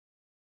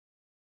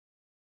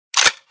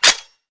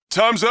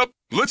Time's up.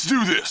 Let's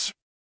do this.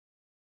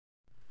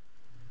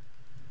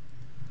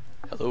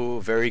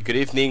 Hello, very good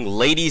evening,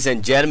 ladies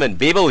and gentlemen.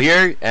 Babael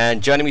here,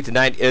 and joining me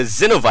tonight is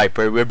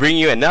Xenoviper. We're bringing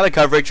you another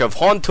coverage of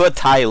HoNTour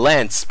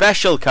Thailand,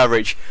 special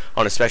coverage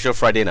on a special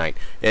Friday night.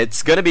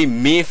 It's gonna be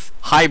Myth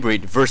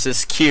Hybrid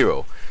versus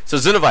KERO. So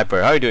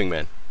Xenoviper, how are you doing,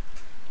 man?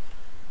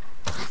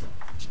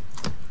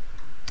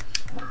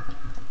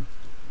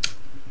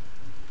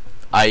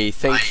 I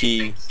think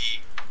he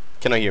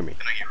cannot hear me.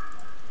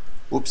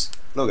 Oops.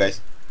 No,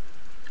 guys.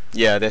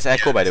 Yeah, there's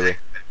echo, by the way.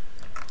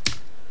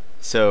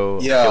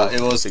 So yeah,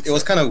 it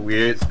was kind of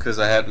weird because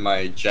I had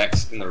my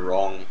jacks in the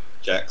wrong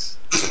jacks.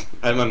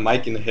 I had my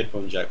mic in the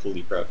headphone jack.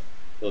 Holy crap,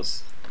 it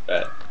was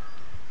bad.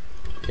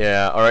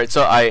 Yeah. All right.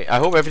 So I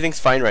hope everything's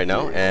fine right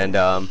now,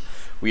 and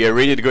we are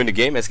ready to go into the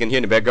game. As you can hear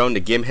in the background, the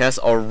game has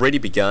already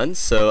begun.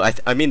 So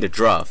I mean the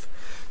draft.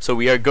 So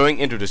we are going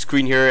into the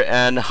screen here,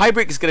 and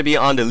Hybrid is going to be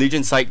on the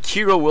Legion side.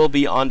 KERO will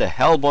be on the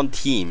Hellborn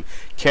team,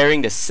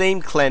 carrying the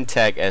same clan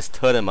tag as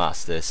Turtle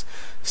Masters.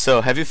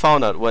 So have you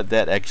found out what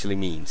that actually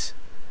means?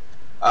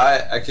 I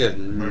actually have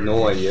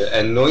no idea,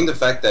 and knowing the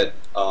fact that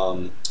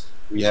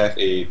we have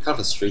a kind of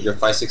a stranger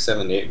 5, 6,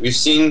 7, 8. We've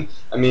seen,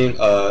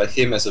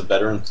 him as a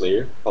veteran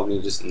player,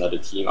 probably just another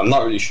team. I'm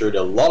not really sure.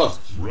 There are a lot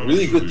of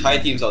really good Thai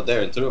teams out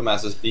there, and Turtle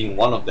Masters being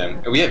one of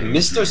them. And we have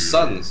Mr.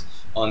 Suns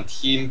on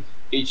team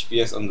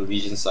HBX on the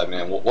Legion side,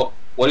 man. What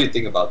do you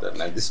think about that,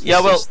 man? This yeah,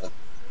 Mr. well, Sun.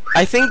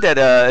 I think that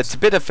it's a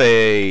bit of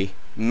a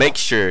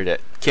mixture that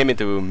came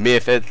into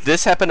Myth.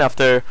 This happened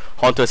after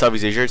HoNTour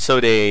Southeast Asia, so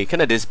they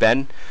kind of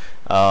disband.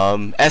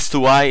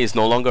 S2Y is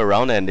no longer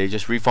around, and they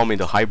just reform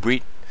into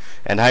Hybrid.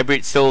 And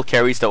Hybrid still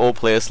carries the old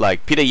players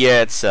like Peter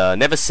Yates,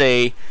 Never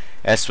Say,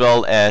 as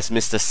well as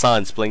Mr.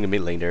 Suns playing the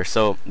mid lane there.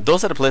 So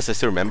those are the players I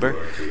still remember.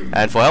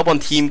 And for help on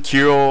team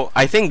KERO,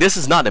 I think this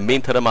is not the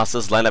main Turtle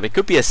Masters lineup. It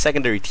could be a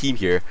secondary team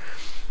here.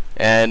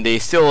 And they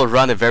still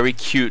run a very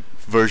cute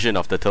version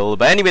of the turtle.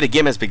 But anyway, the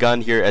game has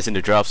begun here as in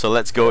the draft, so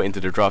let's go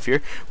into the draft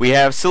here. We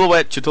have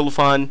Silhouette,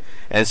 Chutulufan,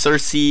 and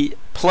Cersei,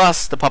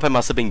 plus the Puppet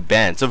Master being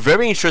banned. So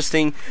very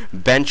interesting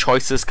ban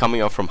choices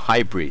coming out from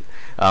Hybrid.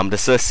 The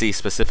Cersei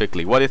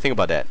specifically. What do you think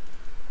about that?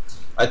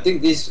 I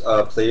think these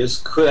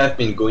players could have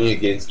been going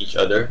against each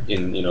other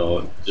in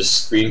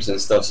just screams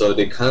and stuff. So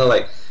they kind of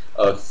like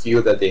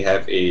feel that they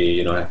have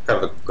a kind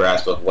of a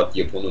grasp of what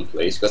the opponent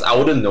plays. Because I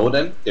wouldn't know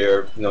them.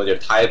 They're they're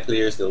Thai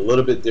players. They're a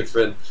little bit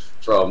different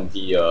from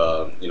the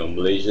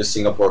Malaysia,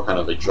 Singapore kind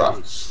of a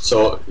draft.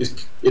 So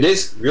it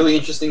is really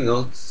interesting.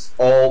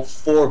 All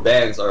 4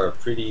 bands are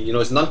pretty.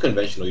 It's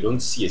non-conventional. You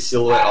don't see a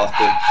Silhouette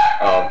often.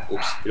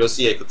 You don't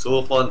see a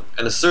Cthulhuphon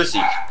and a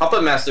Cersei.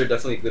 Puppet Master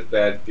definitely a good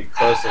band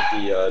because of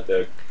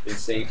the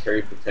insane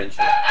carry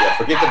potential. Yeah,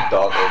 forget the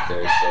dog out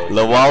there. So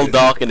The wild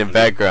dog in the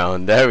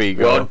background. There we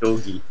go. Wild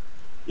doggy.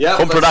 Yeah.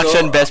 Home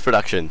production, best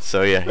production.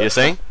 So yeah, you're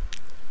saying?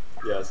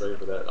 Yeah, sorry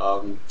for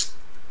that.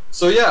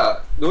 So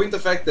yeah, knowing the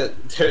fact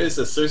that there is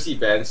a Cersei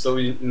ban, so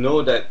we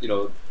know that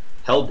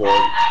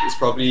Hellborn is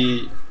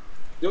probably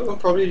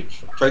probably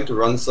trying to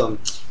run some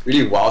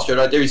really wild strat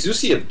out there. You do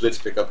see a blitz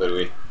pickup, by the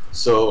way.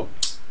 So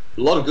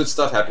a lot of good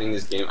stuff happening in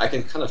this game. I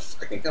can kind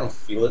of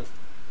feel it.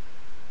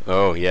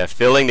 Oh yeah,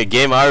 filling the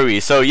game, are we?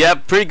 So yeah,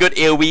 pretty good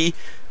AoE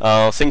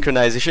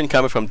synchronization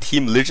coming from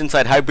Team Legion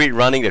side. Hybrid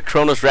running the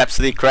Kronos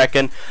Rhapsody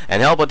Kraken,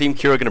 and Hellborn Team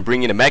KERO gonna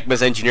bring in the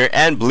Magma's Engineer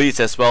and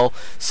Bleeds as well.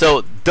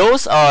 So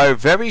those are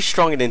very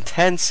strong and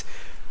intense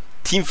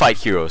team fight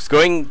heroes.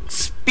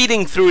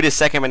 Speeding through the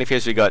second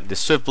manifest, we got the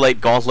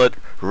Swiftblade, Gauntlet,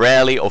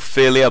 Rally,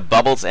 Ophelia,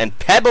 Bubbles, and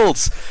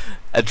Pebbles.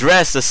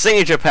 Address the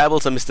signature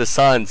Pebbles of Mr.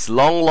 Suns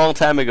long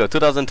time ago,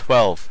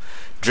 2012.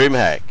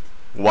 Dreamhack.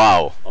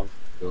 Wow.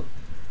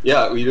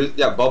 Yeah,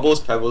 Bubbles,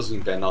 Pebbles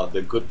being banned out.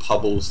 The good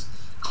Pebbles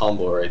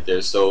combo right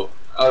there. So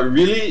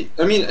really,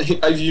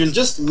 if you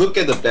just look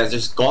at the bans,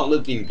 there's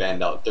Gauntlet being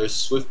banned out. There's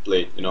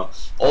Swiftblade.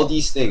 All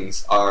these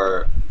things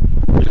are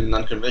really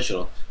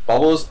non-conventional.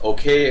 Bubbles,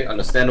 okay,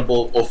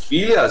 understandable.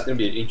 Ophelia is going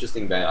to be an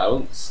interesting ban. I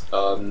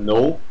don't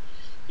know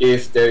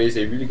if there is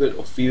a really good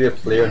Ophelia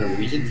player on the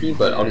Legion team,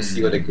 but I want to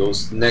see where that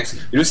goes next.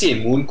 You do see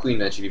a Moon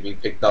Queen actually being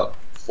picked up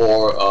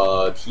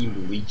for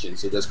Team Legion,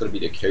 so that's going to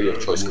be the carry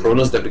of choice.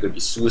 Kronos definitely going to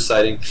be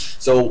suiciding.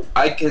 So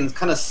I can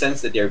kind of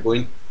sense that they're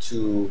going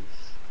to.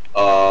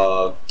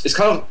 It's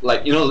kind of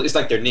like it's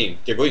like their name.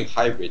 They're going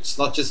hybrid. It's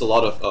not just a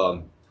lot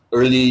of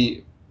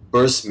early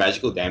burst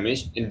magical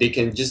damage, and they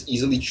can just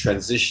easily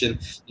transition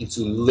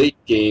into late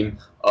game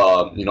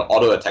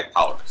auto attack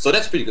power. So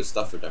that's pretty good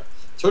stuff for them.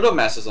 Turtle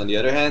Masters on the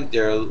other hand,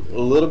 they're a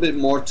little bit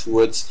more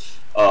towards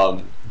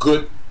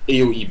good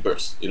AoE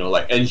burst,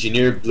 like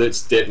Engineer,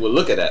 Blitz, Dead. We'll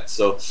look at that.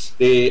 So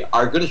they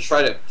are going to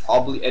try to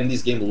probably end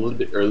this game a little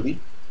bit early.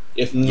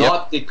 If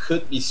not, they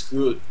could be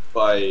screwed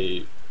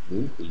by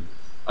Moon Queen.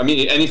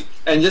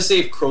 And just say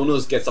if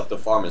Kronos gets up the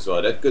farm as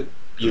well, that could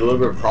be a little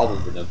bit of a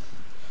problem for them.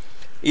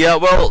 Yeah,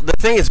 well, the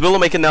thing is,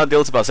 Willowmaker now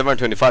deals about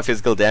 725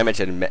 physical damage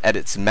at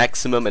its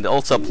maximum, and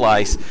also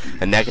applies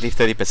a negative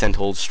 30%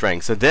 hold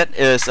strength. So that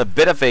is a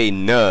bit of a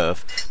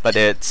nerf, but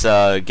it's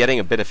getting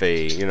a bit of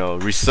a, you know,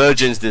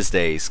 resurgence these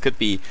days. Could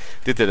be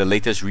due to the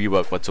latest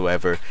rework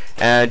whatsoever.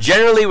 And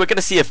generally, we're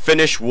gonna see a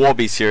finished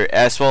Warbeast here,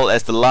 as well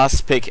as the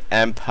last pick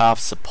Empath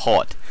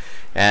support.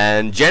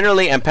 And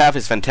generally, Empath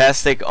is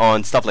fantastic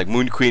on stuff like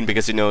Moon Queen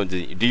because, you know,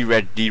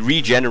 the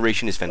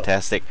regeneration is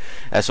fantastic,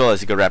 as well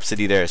as you got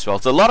Rhapsody there as well.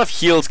 So a lot of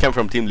heals come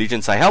from Team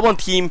Legion side. Hellbourne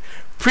team,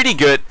 pretty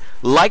good.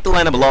 Like the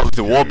lineup a lot with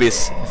the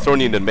Warbeast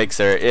thrown in the mix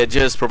there. It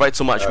just provides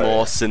so much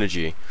more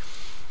synergy.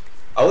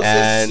 I would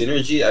say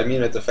synergy. I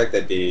mean, with the fact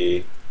that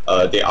they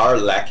are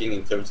lacking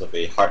in terms of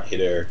a hard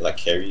hitter like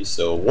carry.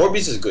 So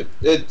Warbeast is good.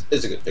 It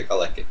is a good pick. I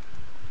like it.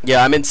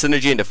 Yeah, I mean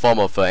synergy in the form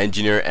of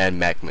Engineer and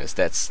Magnus.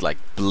 That's like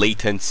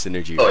blatant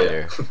synergy right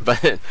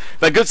there.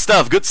 But good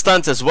stuff, good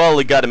stunts as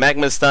well. You got a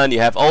Magnus stun, you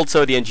have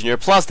also the Engineer,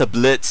 plus the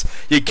Blitz.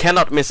 You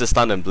cannot miss a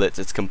stun and Blitz.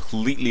 It's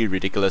completely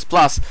ridiculous.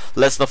 Plus,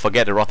 let's not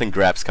forget the Rotten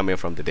Grabs coming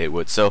from the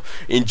Deadwood. So,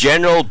 in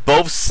general,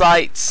 both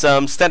sides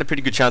stand a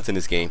pretty good chance in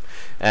this game.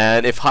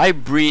 And if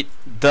Hybrid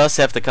does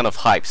have the kind of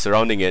hype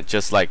surrounding it,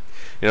 just like,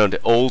 you know, the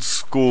old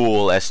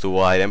school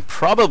S2Y, then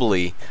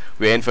probably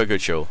we're in for a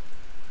good show.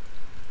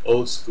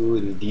 Old school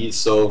indeed.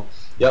 So,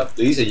 yep,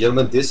 ladies and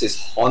gentlemen, this is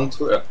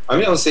HoNTour. I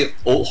mean, I would say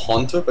old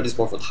HoNTour, but it's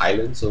more for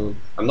Thailand. So,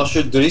 I'm not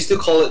sure. Do they still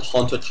call it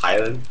HoNTour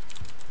Thailand?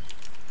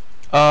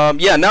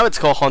 Yeah, now it's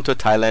called HoNTour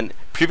Thailand.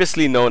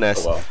 Previously known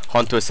as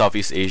HoNTour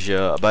Southeast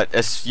Asia. But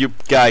as you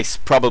guys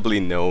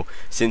probably know,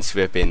 since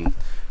we've been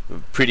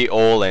pretty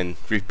old and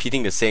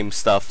repeating the same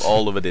stuff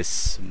all over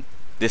this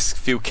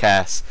few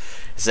casts,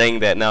 saying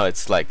that now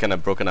it's like kind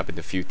of broken up into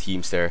a few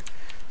teams there.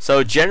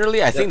 So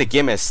generally, I think the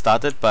game has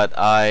started, but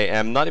I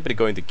am not able to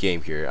go into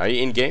game here. Are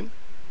you in game?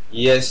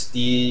 Yes,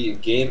 the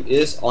game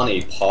is on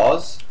a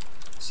pause.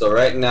 So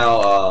right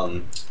now,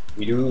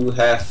 we do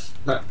have.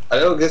 I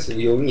don't guess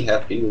we only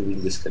have people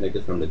being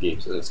disconnected from the game,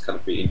 so that's kind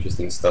of pretty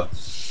interesting stuff.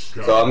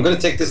 So I'm gonna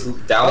take this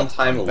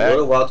downtime a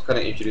little while to kind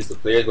of introduce the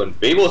players. When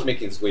Babael is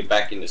making his way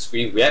back in the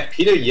screen, we have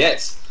Peter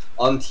Yates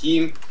on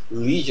Team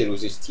Legion,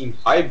 which is Team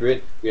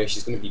Hybrid.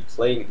 She's gonna be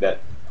playing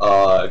that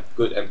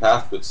good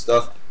Empath, good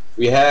stuff.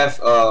 We have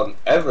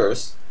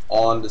Evers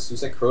on the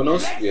Suicide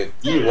Chronos. We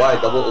have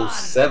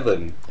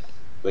DY007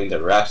 playing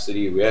the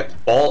Rhapsody. We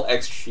have Ball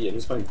X3. I'm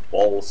just calling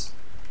balls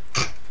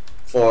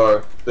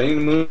for playing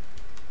the Moon.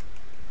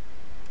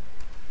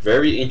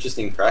 Very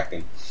interesting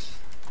Kraken,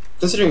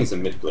 considering he's a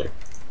mid player.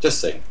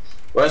 Just saying.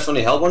 Whereas from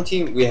the Hellbourne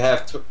team, we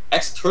have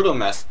ex-Turtle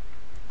Master.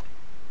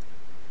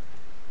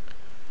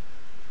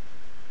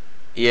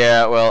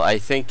 Yeah, well, I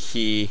think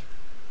he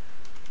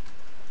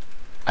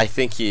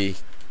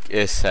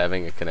is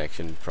having a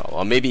connection problem.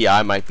 Or maybe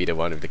I might be the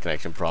one with the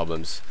connection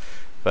problems.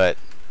 But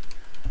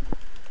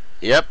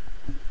yep.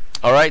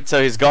 Alright,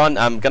 so he's gone.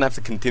 I'm gonna have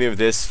to continue with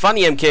this.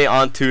 Funny MK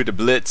onto the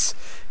Blitz.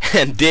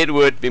 And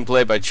Deadwood being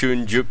played by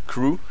Chun Juk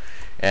Crew.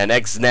 And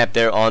X-Snap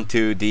there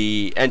onto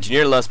the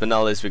Engineer. Last but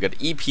not least, we got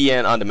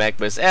EPN on the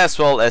Magnus, as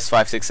well as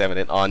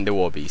 567 on the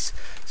Warbeast.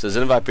 So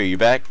Xenoviper, are you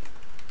back?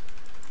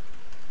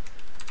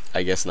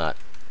 I guess not.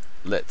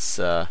 Let's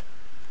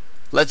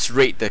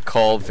rate the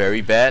call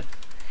very bad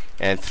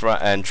and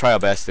try our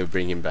best to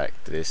bring him back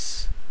to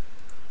this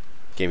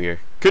game here.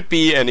 Could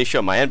be an issue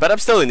on my end, but I'm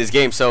still in this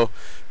game, so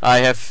I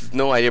have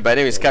no idea. But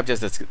anyways, Cap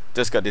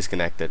just got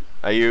disconnected.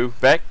 Are you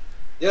back?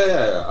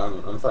 Yeah.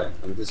 I'm fine.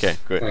 I'm just kind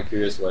of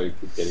curious why you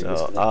keep getting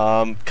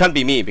disconnected. Can't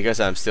be me because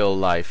I'm still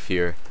live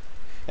here.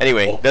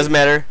 Anyway, doesn't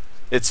matter.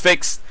 It's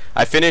fixed.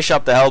 I finished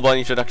up the Hellbourne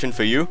introduction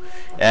for you,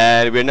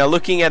 and we're now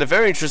looking at a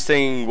very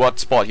interesting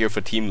spot here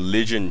for Team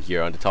Legion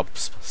here on the top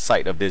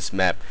side of this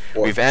map.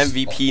 With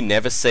MVP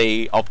Never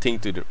Say opting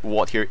to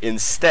ward here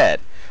instead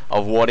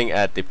of warding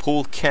at the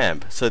pool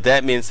camp. So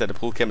that means that the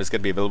pool camp is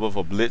going to be available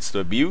for Blitz to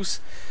abuse.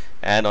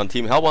 And on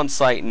Team Hellbourne's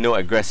side, no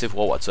aggressive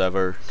ward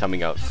whatsoever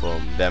coming out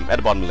from them at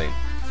the bottom lane.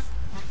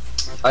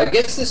 I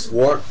guess this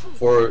ward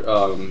for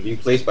being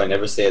placed by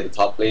Never Say at the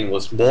top lane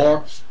was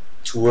more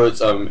towards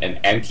an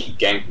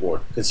anti-gank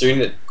ward, considering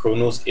that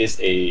Chronos is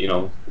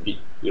a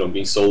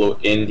being solo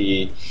in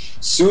the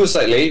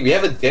Suicide lane. We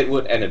have a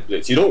Deadwood and a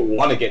Blitz. You don't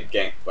want to get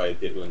ganked by a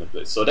Deadwood and a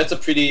Blitz, so that's a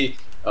pretty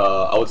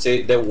I would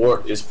say that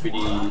ward is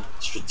pretty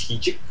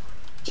strategic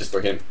just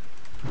for him.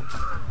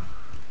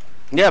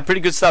 Yeah,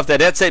 pretty good stuff there.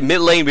 That's it.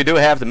 Mid lane, we do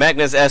have the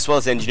Magnus as well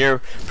as Engineer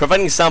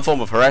providing some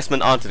form of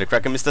harassment onto the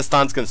Kraken. Mr.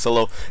 Stans can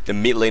solo the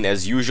mid lane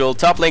as usual.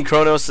 Top lane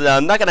Chronos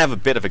not gonna have a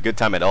bit of a good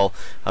time at all.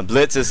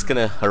 Blitz is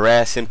gonna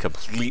harass him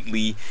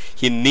completely.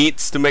 He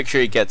needs to make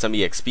sure he gets some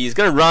EXP. He's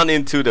gonna run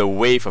into the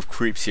wave of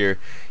creeps here,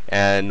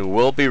 and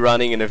will be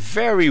running in a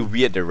very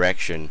weird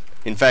direction.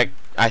 In fact,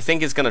 I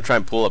think he's gonna try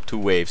and pull up two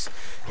waves.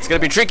 It's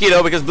gonna be tricky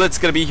though because Blitz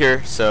is gonna be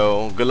here.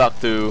 So good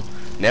luck to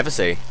Never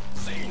Say.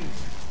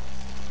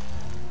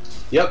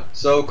 Yep,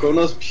 so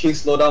Chronos being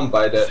slowed down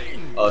by the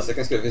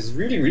second skill is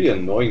really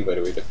annoying, by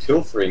the way. The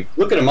pilfering.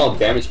 Look at the amount of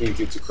damage being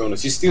due to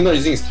Chronos. He's still not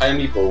using his time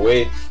leap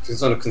away, so he's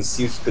going to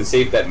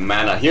conserve that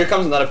mana. Here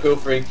comes another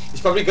pilfering.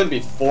 He's probably going to be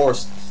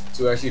forced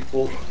to actually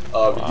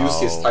reduce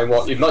his time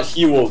wall. If not,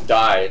 he will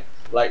die.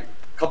 Like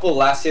couple of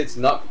last hits,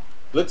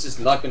 Blitz is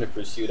not going to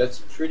pursue. That's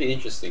pretty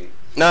interesting.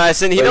 No,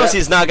 as in he knows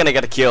he's not gonna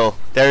get a kill.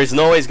 There is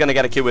no way he's gonna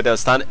get a kill with a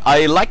stun.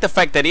 I like the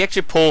fact that he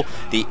actually pulled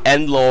the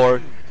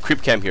Endlord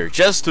creep cam here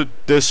just to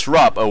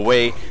disrupt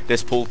away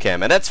this pull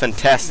cam, and that's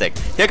fantastic.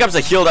 Here comes a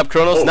healed up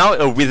Kronos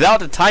now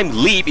without a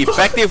time leap.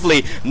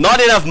 Effectively, not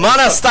enough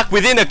mana stuck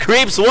within the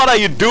creeps. What are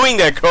you doing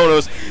there,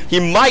 Kronos? He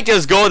might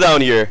just go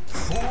down here.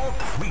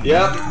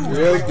 Yeah,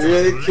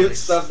 really cute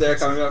stuff there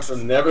coming up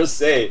from Never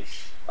Say.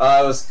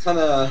 I was kind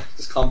of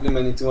just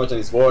complimenting too much on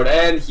his board,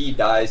 and he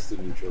dies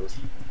to neutrals.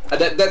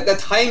 That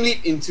time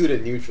leap into the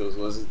neutrals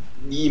was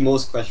the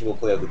most questionable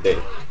play of the day.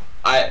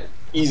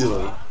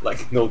 Easily,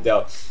 like no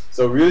doubt.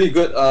 So really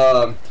good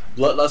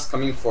Bloodlust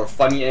coming for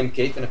Funny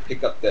MK, gonna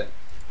pick up that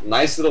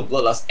nice little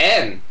Bloodlust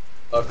and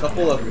a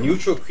couple of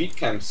neutral creep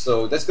camps.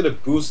 So that's gonna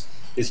boost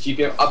his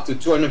GPM up to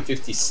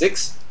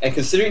 256. And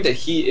considering that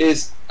he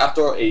is,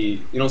 after all, a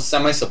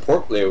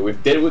semi-support player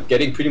with Deadwood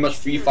getting pretty much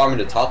free farm in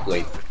the top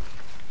lane.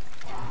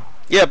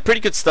 Yeah, pretty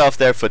good stuff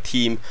there for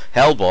Team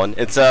Hellborn.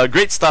 It's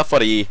great stuff for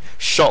the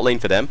short lane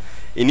for them.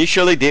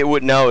 Initially,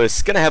 Deadwood now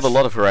is going to have a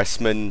lot of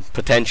harassment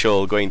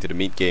potential going into the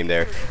mid game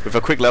there. With a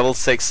quick level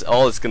 6,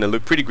 all is going to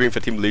look pretty green for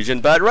Team Legion.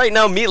 But right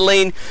now, mid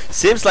lane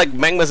seems like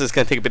Magmas is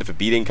going to take a bit of a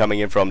beating coming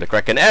in from the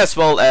Kraken, as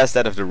well as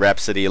that of the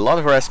Rhapsody. A lot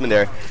of harassment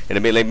there in the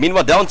mid lane.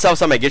 Meanwhile, down south,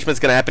 some engagement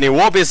is going to happen here.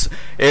 Warp is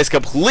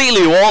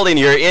completely walled in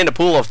here in the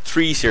pool of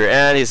trees here,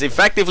 and is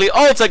effectively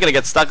also going to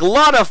get stuck. A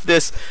lot of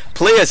this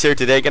players here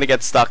today going to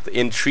get stuck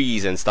in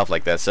trees and stuff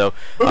like that. So,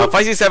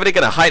 567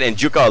 going to hide and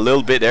juke out a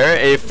little bit there.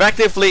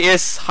 Effectively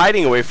is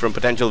hiding away from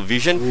potential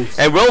vision,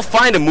 and we'll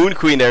find a Moon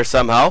Queen there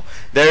somehow.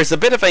 There's a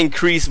bit of an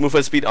increased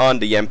movement speed on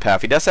the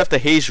Empath. He does have the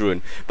Haze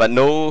Rune, but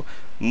no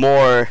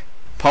more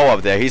power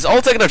up there. He's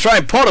also going to try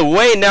and pot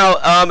away now.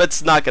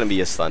 It's not going to be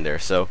a stun there,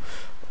 so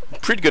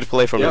pretty good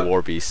play from the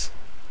War Beast.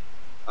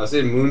 I would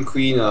say Moon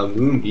Queen,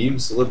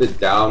 Moonbeam's a little bit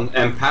down.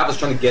 Empath was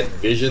trying to get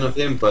vision of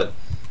him, but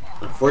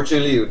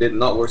unfortunately it did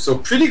not work. So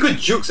pretty good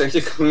jukes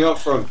actually coming up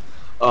from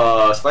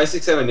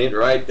 5678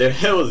 right there.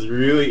 That was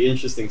really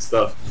interesting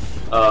stuff.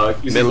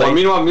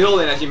 Meanwhile, middle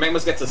lane actually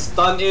Magmas gets a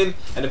stun in,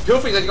 and the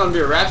Pilfer's actually gonna be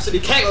a Rhapsody.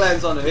 Kang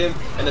lands onto him,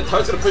 and the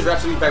turret's gonna push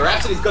Rhapsody back.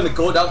 Rhapsody's gonna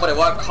go down, but at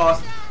what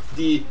cost?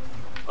 The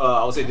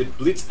I would say the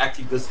Blitz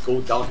actually does go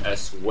down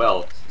as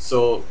well.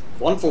 So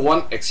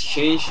 1-for-1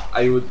 exchange,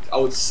 I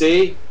would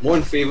say more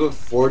in favor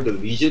for the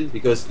Legion,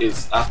 because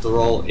it's after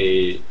all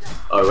a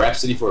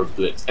Rhapsody for a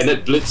Blitz, and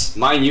that Blitz,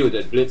 mind you,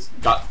 that Blitz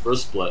got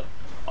first blood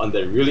on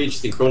that really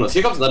interesting Kronos.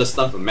 Here comes another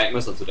stun from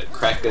Magmas onto that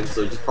Kraken,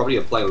 so just probably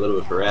apply a little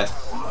bit of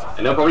harass,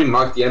 and they'll probably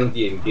mark the end of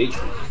the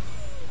engagement.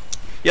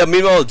 Yeah,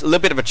 meanwhile, a little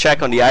bit of a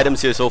check on the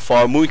items here so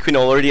far. Moon Queen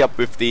already up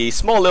with the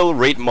small little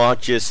raid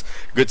marches.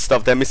 Good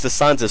stuff there. Mr.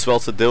 Suns as well.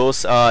 So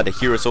those are the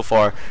heroes so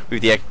far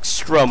with the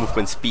extra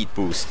movement speed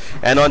boost.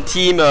 And on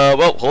team,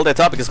 well, hold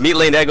that up, because mid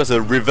lane there goes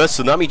a reverse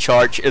tsunami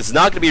charge. It's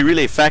not going to be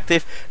really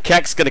effective.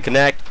 Kek's going to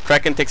connect.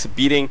 Kraken takes a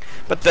beating,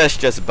 but that's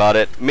just about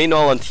it.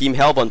 Meanwhile, on team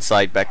Hellborn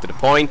side, back to the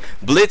point.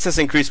 Blitz has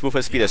increased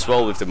movement speed as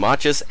well with the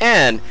marches.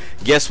 And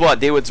guess what?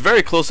 They were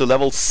very close to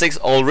level 6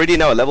 already,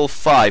 now at level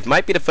 5.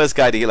 Might be the first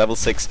guy to get level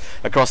 6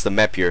 across the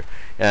map here,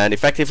 and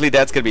effectively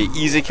that's gonna be an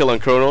easy kill on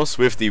Kronos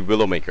with the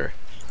Willowmaker,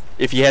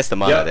 if he has the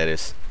mana, that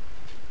is.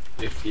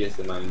 If he has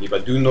the mana,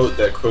 but do note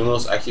that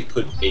Kronos actually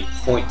put a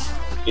point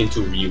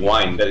into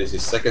Rewind. That is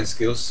his second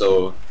skill,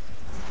 so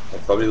I'll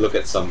probably look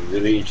at some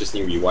really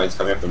interesting rewinds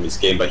coming up from this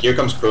game. But here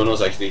comes Kronos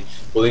actually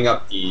pulling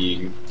up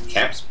the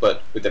camps,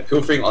 but with the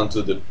pilfering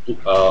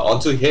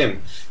onto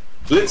him,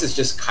 Blitz is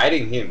just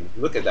kiting him.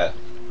 Look at that.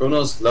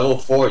 Kronos level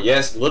 4,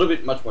 yes, a little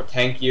bit much more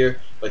tankier,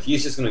 but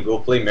he's just gonna go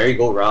play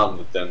merry-go-round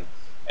with them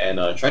and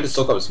trying to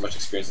soak up as much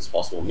experience as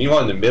possible. Meanwhile,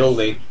 in the middle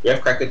lane, we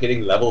have Kraken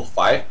hitting level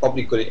 5,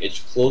 probably going to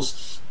edge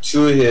close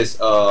to his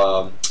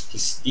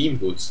steam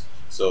boots.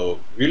 So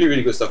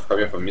really good stuff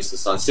coming up from Mr.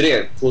 Sun, sitting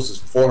at close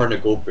to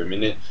 400 gold per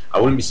minute. I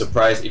wouldn't be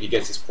surprised if he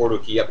gets his portal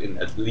key up in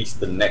at least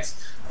the next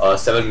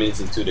 7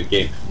 minutes into the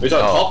game. Which on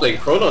top lane,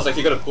 Kronos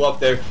actually gonna pull up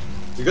there.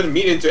 You're gonna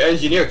meet into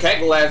Engineer.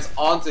 Kang lands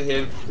onto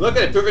him. Look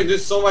at it, Perfect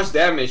does so much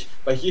damage,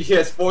 but he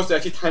has forced to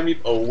actually time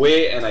leap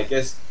away, and I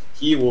guess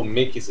he will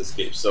make his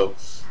escape. So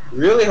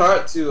really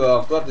hard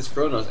to pull up this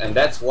Kronos, and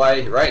that's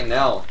why right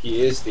now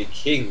he is the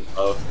king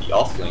of the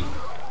offlane.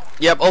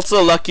 Yep,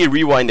 also a lucky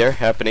rewind there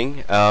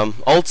happening.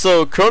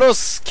 Also,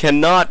 Kronos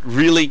cannot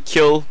really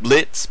kill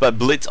Blitz, but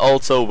Blitz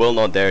also will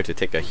not dare to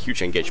take a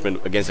huge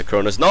engagement against the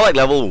Kronos. Not like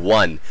level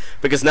 1,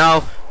 because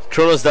now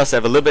Kronos does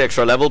have a little bit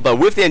extra level, but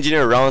with the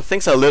Engineer around,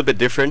 things are a little bit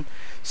different.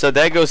 So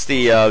there goes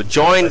the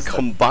joint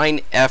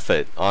combined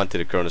effort onto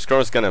the Kronos.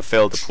 Kronos gonna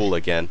fail to pull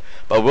again,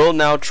 but will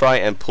now try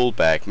and pull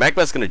back.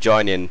 Magma's gonna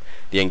join in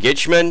the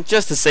engagement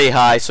just to say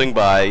hi, swing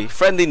by,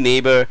 friendly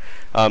neighbor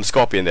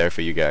Scorpion there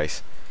for you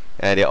guys,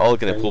 and they're all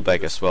gonna pull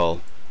back as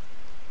well.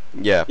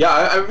 Yeah.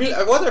 Yeah,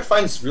 what I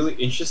find is really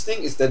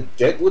interesting is that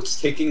Deadwood's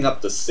taking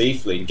up the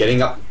safe lane,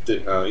 getting up the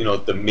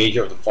the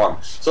major of the farm.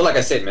 So like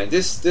I said, man,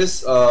 this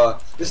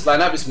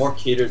lineup is more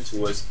catered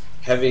towards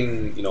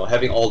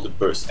having all the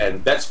burst,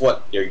 and that's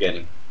what they're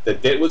getting. The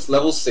Deadwood's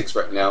level 6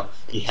 right now.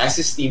 He has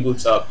his steam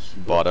boots up.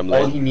 Bottom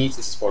lane. All he needs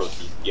is his portal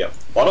key. Yeah,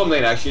 bottom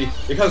lane actually,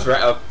 because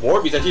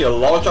Warbeast actually a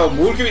launch out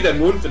Moon Creep and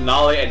Moon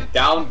Finale, and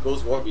down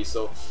goes Warbeast.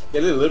 So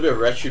get a little bit of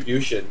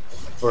retribution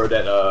for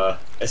that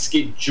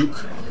escape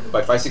juke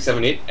by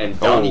 5678, and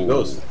down he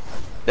goes.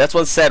 That's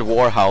one sad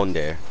Warhound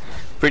there.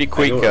 Pretty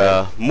quick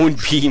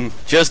Moonbeam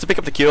just to pick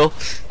up the kill,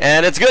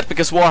 and it's good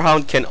because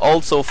Warhound can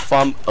also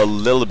farm a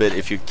little bit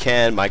if you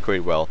can micro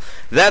it well.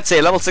 That's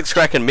a level 6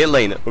 Kraken mid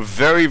lane,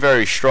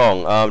 very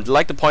strong. I'd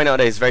like to point out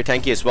that he's very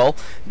tanky as well.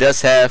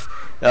 Does have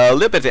a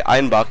little bit of the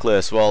Iron Buckler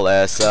as well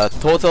as a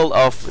total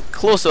of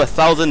close to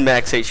 1000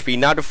 max HP,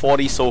 now to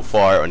 40 so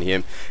far on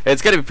him.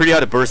 It's gonna be pretty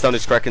hard to burst down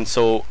this Kraken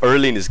so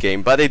early in this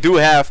game, but they do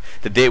have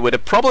the Deadwood. The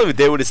problem with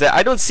Deadwood is that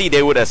I don't see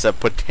Deadwood as a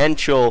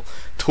potential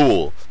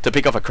tool to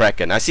pick off a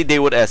Kraken. I see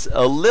Deadwood as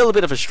a little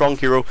bit of a strong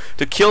hero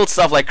to kill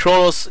stuff like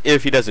Kronos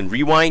if he doesn't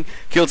rewind,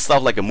 kill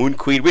stuff like a Moon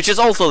Queen, which is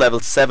also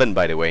level 7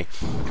 by the way.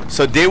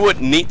 So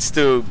Deadwood needs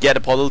to get a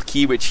portal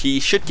key, which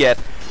he should get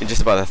in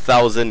just about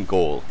 1000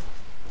 gold.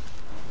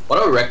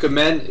 What I would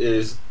recommend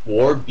is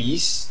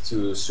Warbeast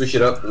to switch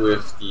it up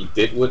with the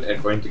Deadwood and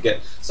for him to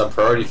get some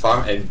priority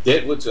farm, and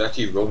Deadwood to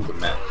actually roam the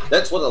map.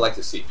 That's what I like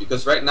to see,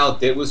 because right now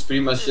Deadwood's pretty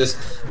much just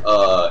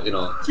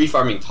free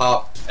farming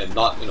top and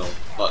not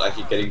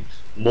actually getting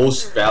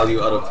most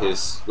value out of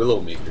his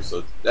Willowmaker.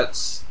 So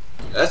that's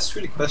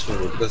really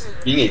questionable, because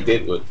being a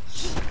Deadwood,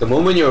 the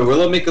moment your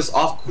Willowmaker's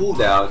off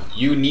cooldown,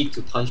 you need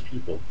to punch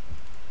people.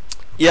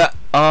 Yeah,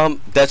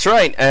 that's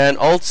right, and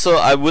also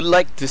I would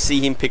like to see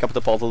him pick up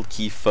the portal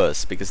key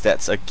first, because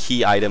that's a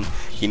key item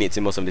he needs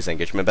in most of this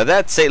engagement. But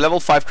that said,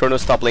 level 5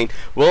 Kronos top lane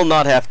will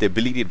not have the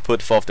ability to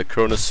put forth the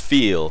Kronos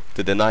Field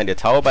to deny the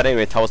tower, but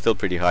anyway, tower's still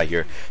pretty high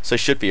here, so it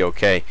should be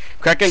okay.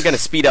 Kraken gonna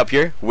speed up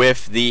here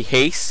with the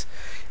haste,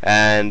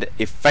 and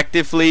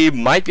effectively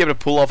might be able to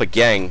pull off a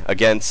gang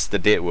against the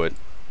Deadwood,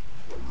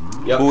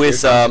 who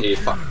is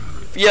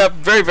yeah,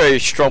 very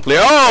strong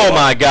player. Oh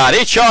my god,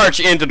 he charged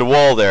into the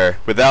wall there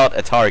without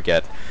a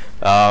target.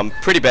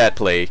 Pretty bad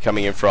play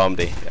coming in from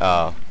the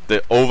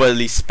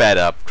overly sped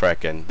up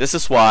Kraken. This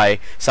is why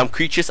some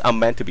creatures are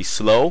meant to be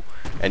slow,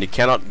 and you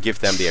cannot give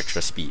them the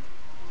extra speed.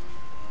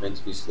 Meant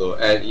to be slow,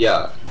 and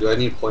yeah, do I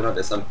need to point out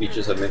that some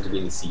creatures are meant to be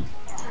in the sea?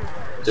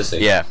 Just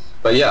saying. Yeah.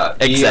 But yeah,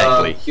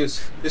 exactly. He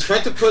was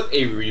trying to put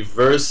a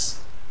reverse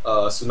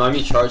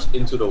tsunami charge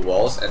into the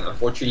walls, and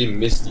unfortunately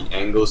missed the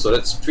angle, so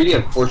that's pretty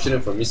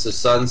unfortunate for Mr.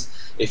 Suns.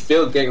 A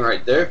failed gang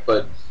right there,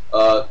 but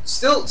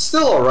still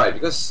alright,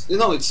 because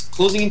it's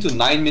closing into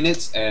 9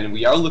 minutes, and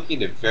we are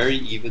looking at a very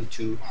even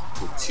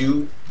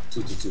 2-2.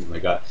 My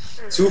god,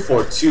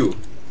 2-4-2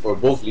 for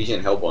both Legion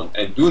and Hellborn.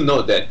 And do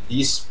note that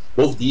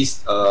both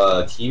these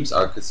teams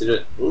are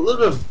considered a little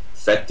bit of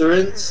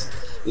veterans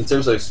in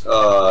terms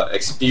of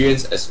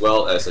experience as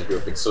well as a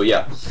hero pick. So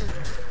yeah,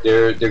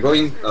 they're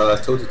going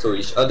toe to toe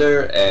each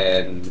other,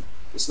 and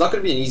it's not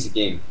going to be an easy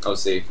game, I would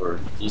say, for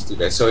these two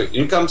guys. So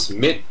in comes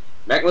mid.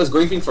 Magma's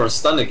going in for a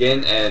stun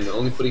again, and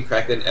only putting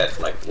Kraken at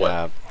like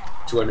what,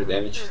 200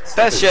 damage.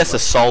 That's just a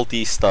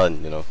salty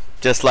stun,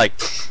 just like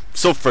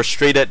so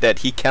frustrated that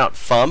he cannot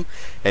farm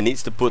and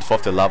needs to put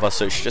forth the lava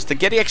surge just to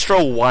get the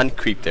extra 1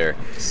 creep there.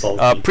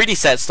 Pretty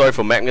sad story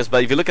for Magnus,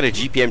 but if you look at the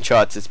GPM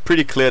charts, it's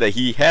pretty clear that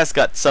he has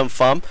got some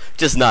farm,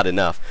 just not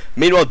enough.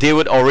 Meanwhile,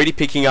 Deadwood already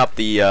picking up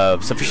the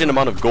sufficient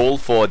amount of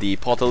gold for the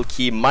portal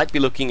key, might be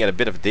looking at a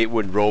bit of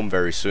Deadwood roam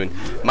very soon.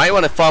 Might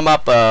want to farm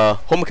up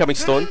Homecoming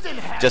Stone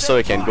just so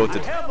he can go to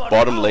the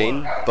bottom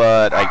lane,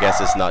 but I guess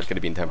it's not going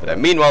to be in time for that.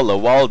 Meanwhile, the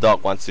Wild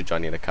Dog wants to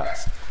join in the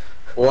cuts.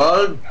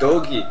 Well,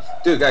 Doggy.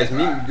 Dude, guys,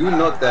 do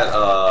note that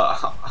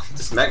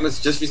this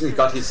Magnus just recently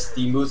got his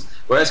Steam Boots,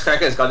 whereas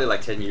Kraken has got it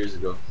like 10 years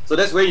ago. So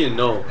that's where you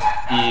know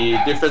the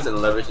difference in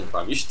leverage in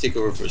farm. You should take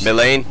over first. Mid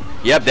lane.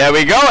 Yep, there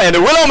we go. And the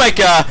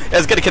Willowmaker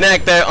is going to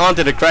connect there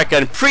onto the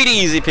Kraken. Pretty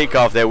easy pick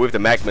off there with the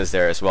Magnus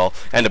there as well.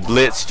 And the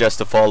Blitz just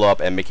to follow up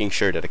and making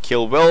sure that the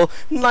kill will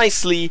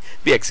nicely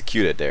be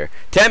executed there.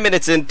 10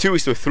 minutes in,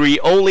 2-3.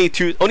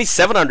 Only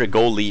 700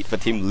 gold lead for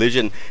Team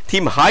Legion.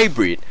 Team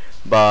Hybrid.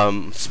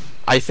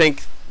 I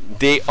think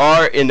they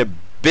are in a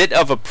bit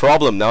of a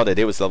problem now that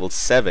they was level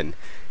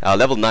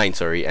 9,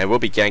 sorry, and will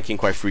be ganking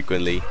quite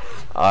frequently.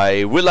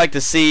 I would like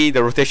to see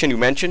the rotation you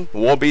mentioned.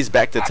 Warbeast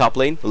back to the top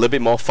lane. A little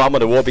bit more farm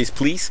on the Warbeast,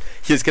 please.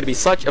 He's going to be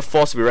such a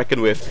force to be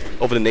reckoned with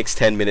over the next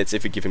 10 minutes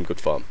if you give him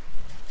good farm.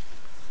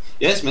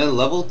 Yes, man,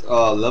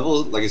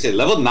 like I said,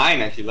 level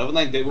 9 actually. Level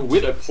 9 Deadwood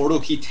with a portal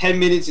key 10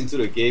 minutes into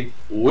the game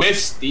with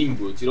Steam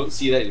Boots. You don't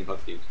see that in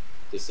COD games,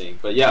 just saying.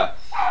 But yeah,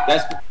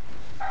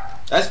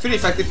 that's pretty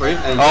effective for him.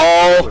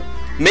 And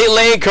mid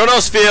lane,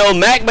 Kronos Field,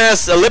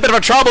 Magnus, a little bit of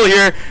a trouble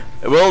here.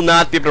 Will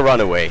not be able to run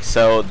away.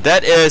 So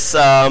that is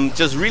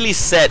just really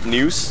sad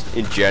news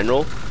in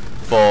general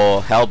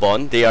for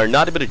Hellborn. They are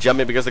not able to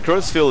jump in because the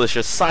Kronos Field is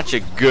just such a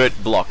good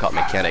block up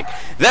mechanic.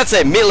 That's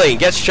it, mid lane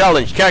gets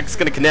challenged. Kak's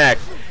gonna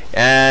connect.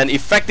 And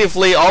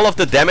effectively, all of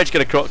the damage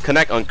gonna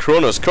connect on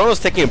Kronos. Kronos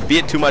taking a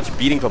bit too much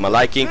beating for my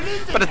liking,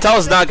 but the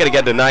tower's not gonna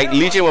get denied.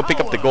 Legion will pick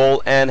up the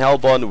goal, and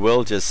Hellborn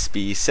will just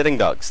be sitting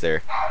ducks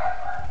there.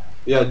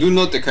 Yeah, do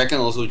note the Kraken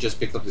also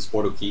just picked up this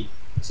portal key,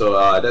 so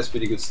that's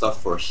pretty good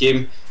stuff for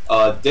him.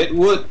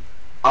 Deadwood,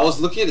 I was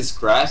looking at his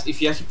graphs. If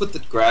he actually put the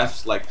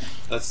graphs, like,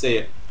 let's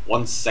say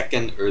 1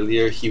 second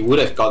earlier, he would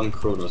have gotten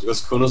Kronos,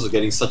 because Kronos was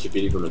getting such a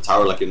beating from the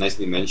tower, like you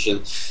nicely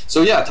mentioned.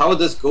 So yeah, tower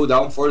does go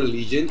down for the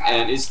Legion,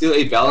 and it's still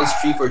a balanced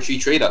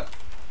 3-for-3 trade-up.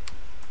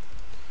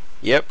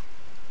 Yep.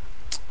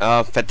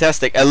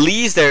 Fantastic. At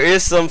least there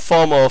is some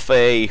form of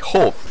a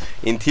hope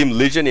in Team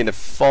Legion in the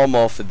form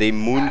of the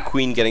Moon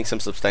Queen getting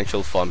some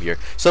substantial form here.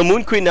 So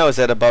Moon Queen now is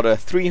at about a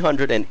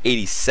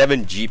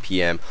 387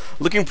 GPM.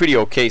 Looking pretty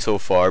okay so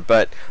far,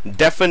 but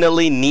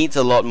definitely needs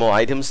a lot more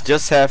items.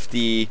 Just have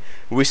the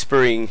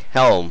Whispering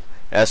Helm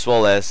as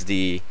well as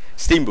the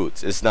Steam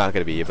Boots. It's not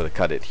going to be able to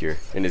cut it here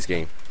in this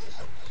game.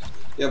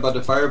 Yeah, but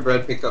the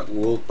Firebrand pickup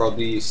will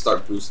probably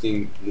start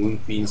boosting Moon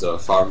Queen's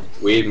farm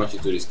way much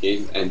into this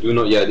game. And do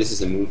note, yeah, this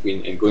is a Moon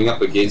Queen and going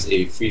up against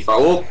a free fire.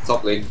 Oh,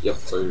 top lane. Yep,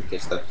 sorry to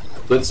catch that.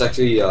 Blitz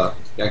actually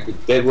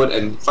Deadwood,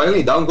 and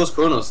finally down goes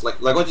Kronos. Like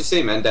what you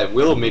say, man, that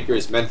Willowmaker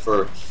is meant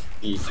for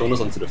the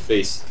Kronos onto the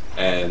face,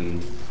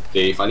 and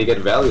they finally get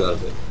value out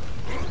of it.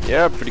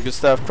 Yeah, pretty good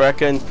stuff.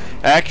 Kraken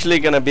actually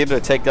gonna be able to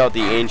take out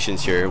the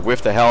Ancients here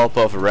with the help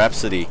of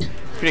Rhapsody.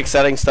 Pretty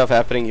exciting stuff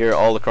happening here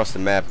all across the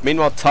map.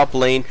 Meanwhile, top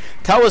lane,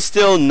 tower's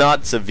still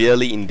not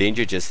severely in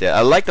danger just yet.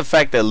 I like the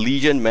fact that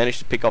Legion managed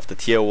to pick off the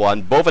tier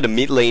 1, both at the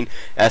mid lane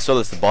as well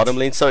as the bottom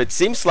lane. So it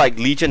seems like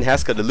Legion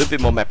has got a little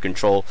bit more map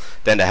control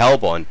than the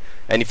Hellborn.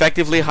 And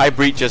effectively,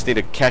 Hybrid just need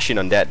to cash in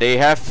on that. They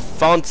have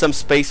found some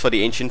space for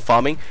the Ancient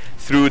farming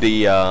through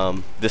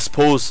the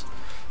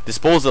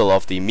disposal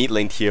of the mid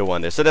lane tier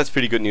 1 there. So that's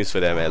pretty good news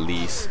for them at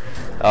least.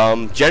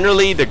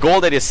 Generally, the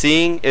goal that you're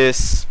seeing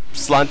is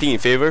slanting in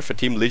favor for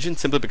Team Legion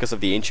simply because of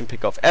the Ancient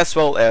pickoff as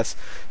well as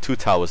 2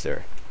 towers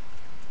there.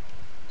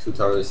 2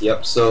 towers,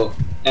 yep. So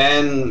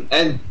and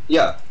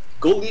yeah,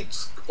 gold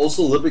lead's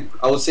also a little bit,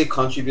 I would say,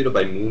 contributed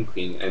by Moon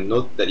Queen. And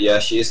note that yeah,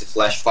 she is a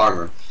flash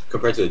farmer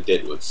compared to the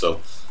Deadwood.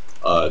 So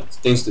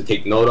things to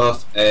take note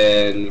of.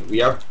 And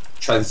we are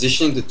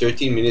transitioning to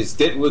 13 minutes.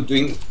 Deadwood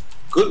doing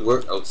good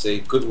work, I would say.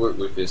 Good work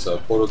with his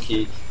portal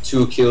key.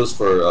 2 kills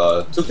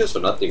for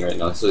nothing right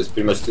now. So it's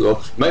pretty much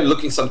 2-0. Might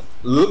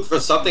look for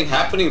something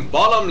happening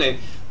bottom lane.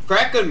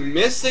 Kraken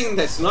missing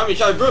that tsunami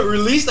shot. Bro,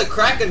 release the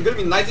Kraken. Gonna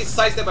be nicely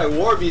sidestepped by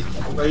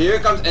Warbeast. But here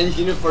comes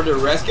Engineer for the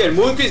rescue. And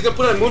Moon Queen's gonna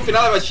put on Moon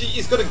Finale, but she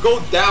is gonna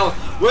go down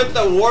with the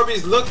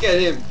Warbeast. Look at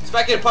him.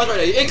 Smacking a punch right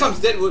there. In comes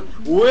Deadwood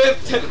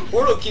with the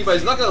portal key, but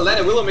he's not gonna land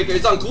a Willowmaker.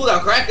 It's on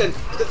cooldown. Kraken is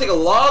gonna take a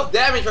lot of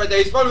damage right there.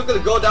 He's probably gonna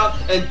go down,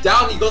 and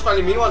down he goes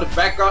finally. Meanwhile, in the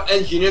background,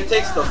 Engineer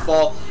takes the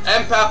fall.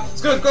 Empath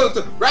is gonna go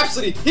to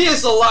Rhapsody. He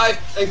is alive,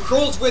 and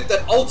Kronos with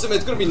that ultimate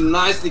is gonna be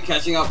nicely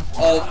catching up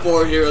all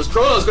 4 heroes.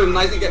 Kronos is gonna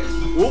nicely get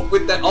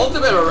with that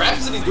ultimate.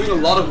 Rhapsody doing a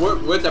lot of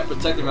work with that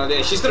protective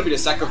melody. She's gonna be the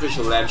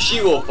sacrificial lamb.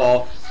 She will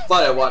fall,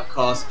 but at what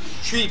cost?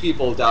 3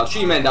 people down,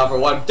 3 men down for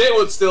 1.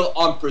 Deadwood still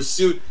on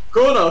pursuit.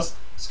 Kronos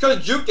is gonna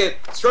juke it.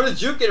 It's gonna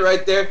juke it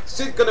right there. Is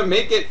it gonna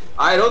make it?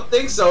 I don't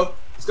think so.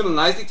 It's gonna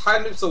nicely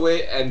time this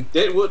away, and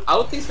Deadwood, I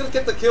don't think it's gonna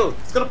get the kill.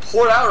 It's gonna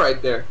pour it out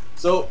right there.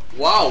 So,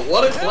 wow,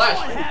 what a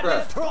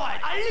clash.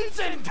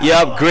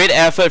 Yeah, great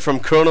effort from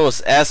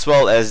Kronos as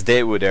well as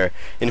Deadwood there.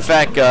 In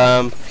fact,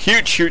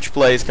 huge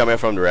plays coming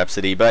from the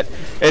Rhapsody, but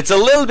it's a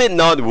little bit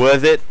not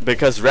worth it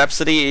because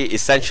Rhapsody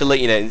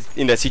essentially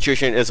in that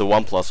situation is a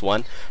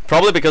 1+1.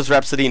 Probably because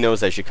Rhapsody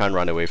knows that she can't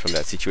run away from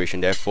that situation,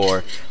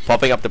 therefore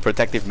popping up the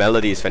protective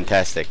melody is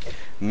fantastic.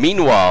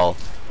 Meanwhile,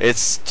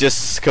 it's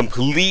just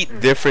complete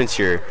difference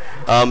here.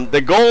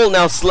 The goal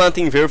now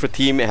slanting in favor for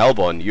Team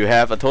Hellborn. You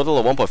have a total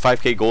of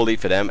 1.5k goal lead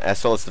for them,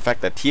 as well as the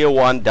fact that tier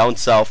 1 down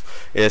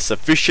south is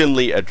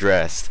sufficiently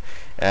addressed.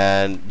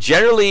 And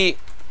generally,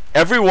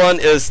 everyone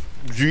is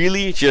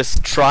really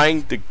just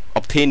trying to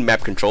obtain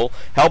map control.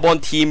 Hellborn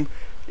team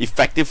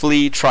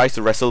effectively tries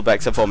to wrestle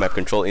back some for map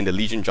control in the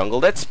Legion jungle.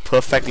 That's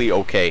perfectly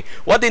okay.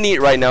 What they need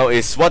right now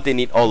is what they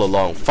need all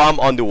along. Farm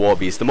on the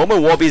Warbeast. The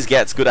moment Warbeast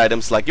gets good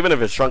items, like even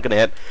if it's Shrunken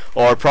Head,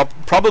 or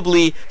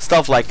probably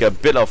stuff like a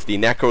bit of the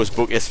Necros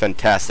book is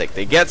fantastic.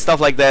 They get stuff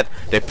like that,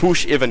 they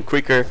push even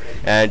quicker,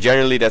 and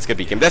generally that's gonna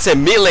be game. That's a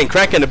mid lane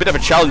Kraken, a bit of a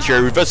challenge here.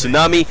 Reverse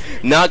Tsunami,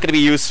 not gonna be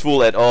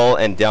useful at all,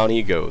 and down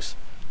he goes.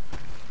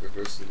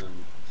 Reverse Tsunami.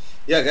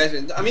 Yeah,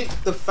 guys, I mean,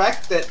 the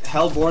fact that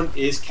Hellborn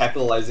is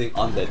capitalizing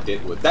on that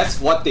Deadwood, that's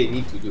what they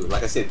need to do.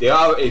 Like I said, they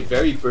are a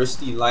very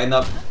bursty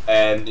lineup,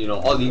 and you know,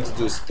 all they need to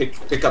do is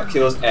pick up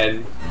kills,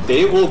 and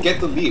they will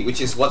get the lead,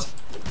 which is what's...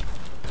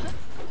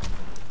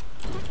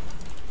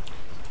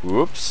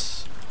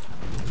 Whoops.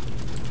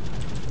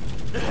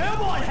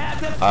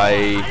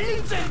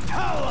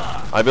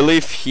 I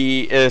believe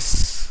he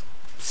is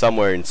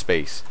somewhere in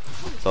space.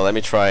 So let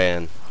me try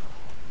and...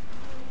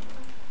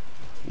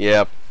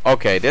 Yep.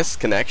 Okay, this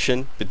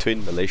connection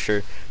between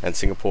Malaysia and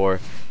Singapore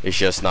is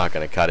just not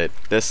gonna cut it.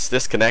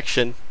 This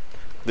connection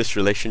this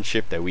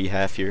relationship that we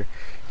have here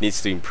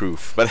needs to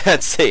improve. But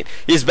that's it.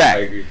 He's back. I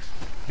agree.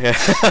 Yeah.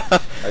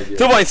 I agree.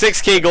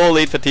 2.6k goal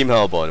lead for Team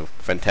Hellborn.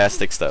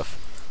 Fantastic stuff.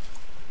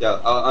 Yeah,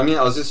 I mean,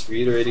 I was just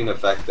reiterating the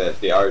fact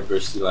that they are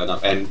adversity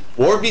lineup, and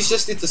Warbeast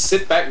just need to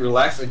sit back,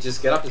 relax, and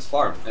just get up his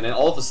farm. And then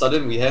all of a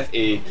sudden, we have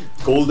a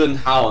golden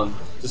hound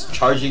just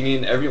charging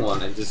in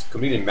everyone and just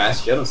committing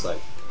mass genocide.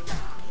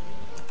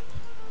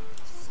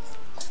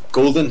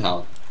 Golden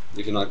hound.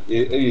 You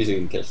usually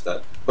can catch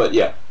that, but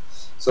yeah.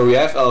 So we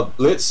have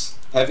Blitz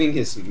having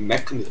his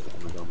mechanism.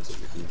 Oh my god, what's it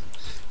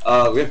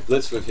mechanism? We have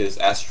Blitz with his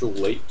Astral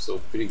Late, so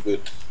pretty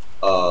good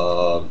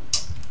form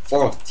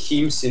of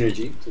team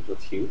synergy to the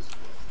heals.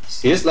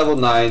 He is level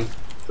 9,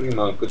 putting him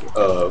on a good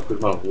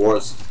amount of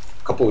wards,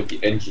 coupled with the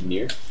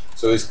engineer.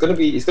 So it's gonna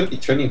be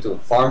turning into a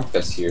farm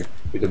fest here,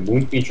 with the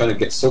Moon Queen trying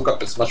to soak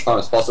up as much farm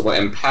as possible,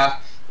 and Path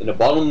in the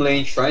bottom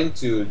lane trying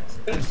to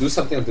do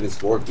something with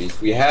this War Beast.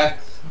 We have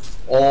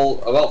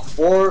about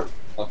 4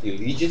 of the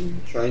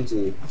Legion trying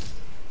to,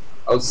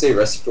 I would say,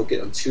 reciprocate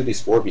onto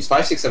this War Beast.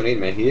 5, 6, 7, 8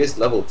 man. He is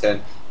level 10.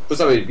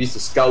 Puts up a beast to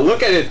scout.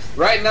 Look at it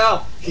right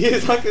now. He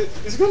is like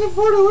he's gonna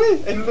board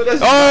away, and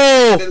that's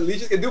what the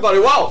Legion can do about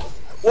it. Wow.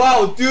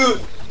 Wow,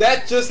 dude,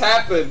 that just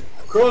happened.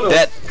 Chronos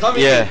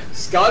coming in,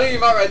 scouting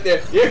him out right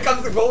there. Here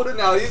comes the golden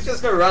now. He's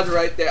just gonna run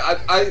right there.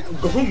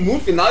 Go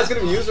moving now. He's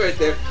gonna be used right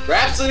there.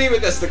 Rhapsody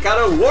with the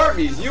staccato War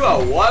Beast. You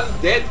are one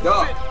dead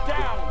dog.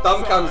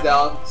 Thumb comes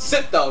down.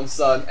 Sit down,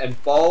 son, and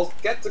falls.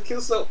 Get the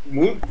kill. So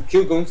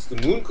kill goes to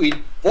Moon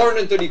Queen.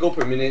 430 gold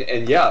per minute,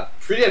 and yeah,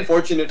 pretty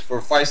unfortunate for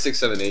 5, 6,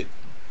 7, 8.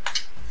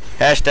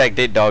 Hashtag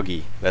dead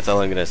doggy. That's all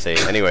I'm gonna say.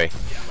 Anyway,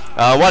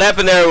 what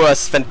happened there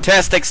was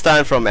fantastic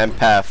stun from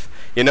Empath.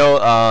 You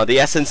know, the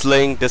Essence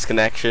Link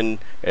disconnection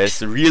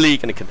is really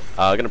gonna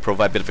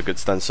provide a bit of a good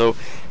stun. So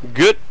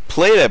good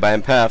play there by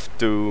Empath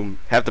to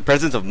have the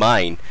presence of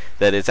mind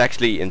that it's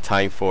actually in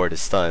time for the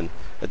stun.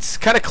 It's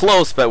kind of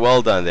close, but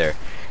well done there.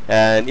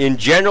 And in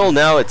general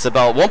now it's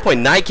about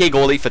 1.9k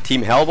goal lead for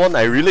Team Hellborn.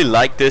 I really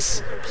like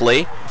this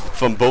play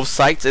from both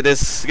sides. It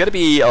is going to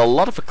be a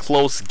lot of a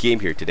close game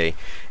here today.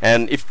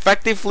 And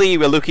effectively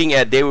we're looking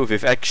at Daewoo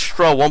with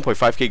extra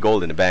 1.5k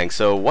gold in the bank.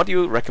 So what do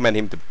you recommend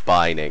him to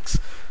buy next?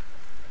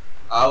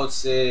 I would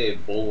say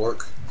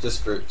Bulwark,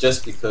 just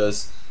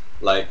because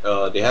like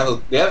they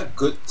have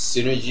good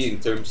synergy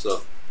in terms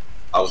of,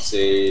 I would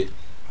say,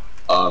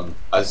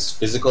 as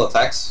physical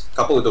attacks,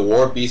 coupled with the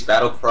War Beast,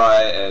 Battle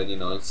Cry,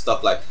 and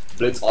stuff like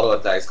Blitz auto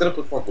attack. It's gonna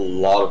put forth a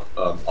lot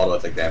of auto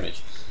attack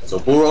damage. So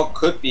Bulwark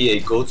could be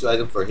a go-to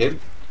item for him,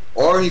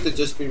 or he could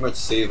just pretty much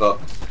save up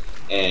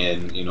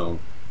and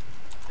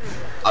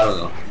I don't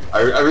know.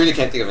 I really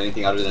can't think of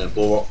anything other than a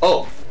Bulwark.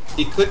 Oh,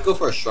 he could go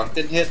for a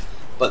Shrunken Hit,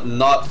 but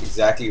not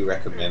exactly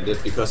recommended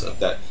because of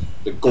the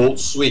gold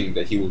swing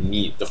that he will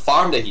need, the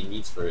farm that he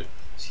needs for it.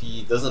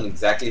 He doesn't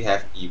exactly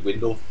have the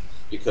window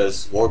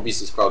because War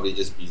Beast is probably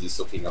just busy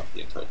soaking up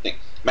the entire thing.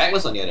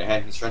 Magmus, on the other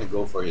hand, he's trying to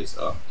go for his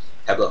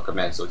Tablet of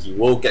Command, so he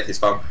will get his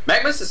farm.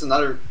 Magmus is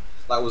another,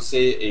 I would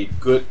say, a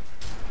good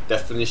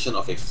definition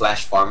of a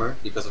flash farmer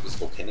because of his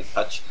volcanic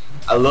touch.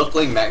 I love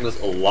playing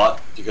Magmus a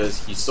lot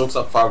because he soaks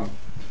up farm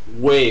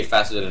way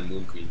faster than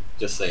Moon Queen,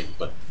 just saying,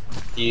 but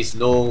he's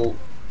no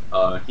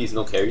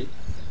carry,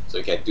 so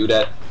he can't do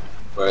that.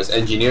 Whereas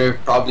Engineer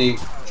probably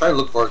try to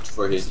look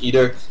for his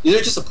either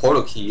just a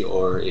portal key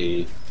or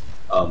a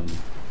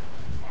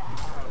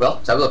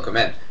Tablet of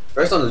Command.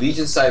 First on the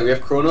Legion side, we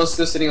have Chronos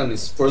still sitting on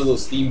his poor little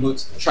steam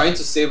boots, trying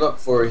to save up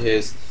for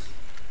his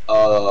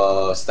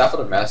Staff of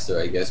the Master,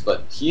 I guess,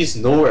 but he's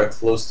nowhere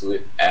close to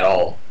it at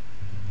all.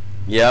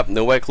 Yep,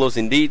 nowhere close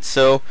indeed.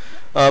 So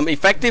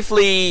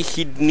effectively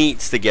he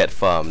needs to get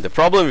farm. The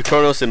problem with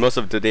Chronos in most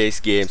of today's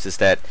games is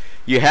that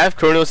you have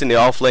Chronos in the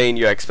off lane,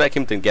 you expect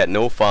him to get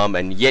no farm,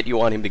 and yet you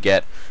want him to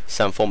get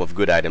some form of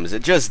good items.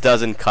 It just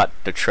doesn't cut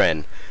the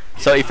trend.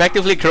 So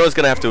effectively Chronos is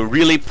gonna have to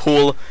really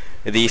pull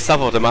the Staff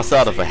of the Master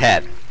out of a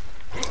hat,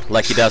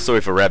 like he does so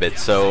with a rabbit.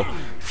 So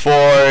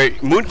for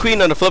Moon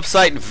Queen on the flip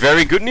side,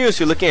 very good news.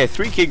 You're looking at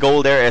 3k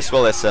gold there, as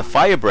well as a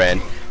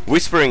Firebrand,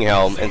 Whispering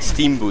Helm, and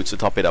Steam Boots to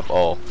top it up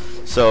all.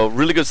 So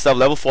really good stuff.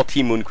 Level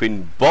 14 Moon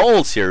Queen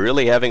balls here,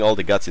 really having all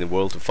the guts in the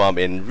world to farm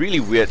in really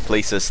weird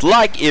places,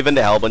 like even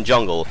the Hellborn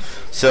jungle.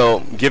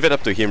 So give it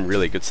up to him,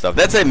 really good stuff.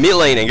 That's a mid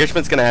lane.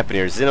 Engagement's gonna happen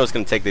here. Xeno's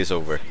gonna take this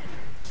over.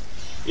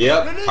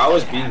 Yep,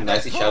 Power's being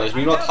nicely challenged.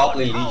 Meanwhile, top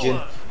lane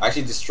Legion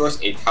actually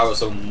destroys a tower,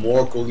 so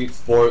more gold lead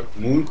for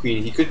Moon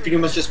Queen. He could pretty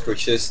much just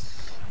purchase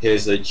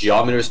his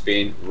Geometer's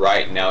Bane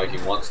right now if he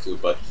wants to,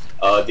 but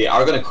they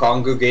are going to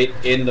congregate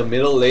in the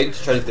middle lane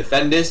to try to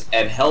defend this,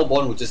 and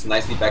Hellborn will just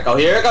nicely back out.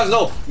 Here it comes,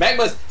 no!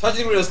 Magmus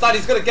touching with a stun,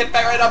 he's going to get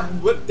back right up.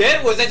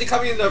 Dead was actually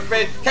coming into the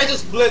frame,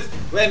 catches Blitz,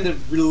 when they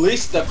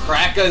release the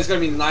Cracker, it's going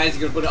to be nice,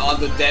 he's going to put it on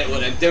the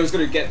Deadwood, and Deadwood's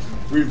going to get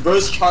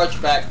reverse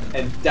charge back,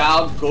 and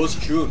down goes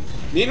Trune.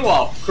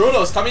 Meanwhile,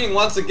 Chronos coming in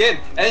once again.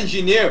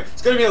 Engineer,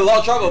 it's going to be a lot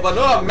of trouble, but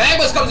no,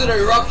 Magmus comes into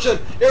Eruption.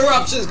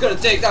 Eruption is going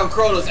to take down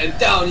Chronos, and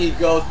down he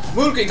goes.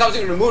 Moon Queen comes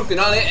into the Moon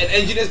Finale, and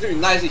Engineer's going to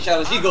be nicely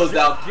challenged. He goes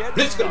down.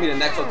 Blitz is going to be the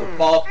next one to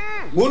fall.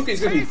 Moon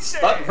Queen's going to be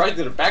stuck right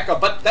to the backup,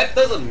 but that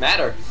doesn't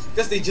matter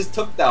because they just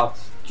took down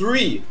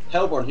 3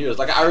 Hellborn heroes.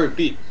 Like I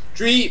repeat,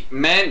 3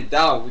 man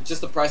down with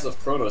just the price of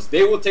Kronos.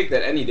 They will take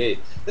that any day.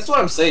 That's what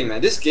I'm saying,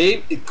 man. This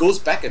game, it goes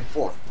back and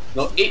forth.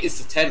 No, 8 is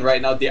to 10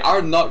 right now. They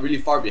are not really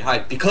far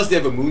behind because they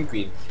have a Moon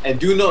Queen. And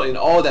do note, in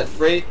all that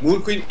fray,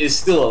 Moon Queen is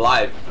still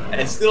alive.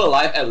 And still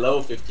alive at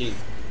level 15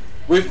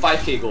 with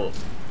 5k gold.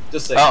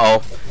 Just saying.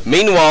 Uh-oh.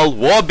 Meanwhile,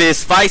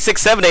 Warbeast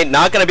 5678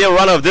 not gonna be a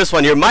runner of this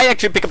one here. Might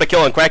actually pick up a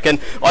kill on Kraken,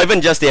 or even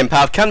just the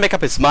Empath. Can't make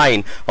up his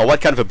mind on what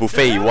kind of a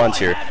buffet he wants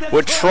here.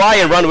 Would try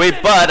and run away,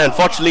 but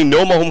unfortunately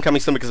no more homecoming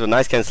soon because of a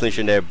nice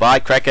cancellation there by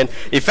Kraken.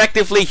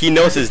 Effectively, he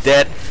knows he's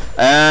dead,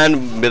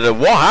 and the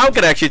Warhound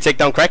can actually take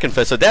down Kraken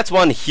first. So that's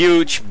one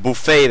huge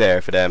buffet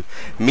there for them.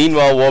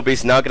 Meanwhile,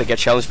 Warbeast now gonna get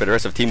challenged by the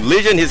rest of Team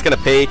Legion. He's gonna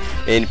pay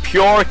in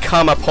pure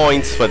karma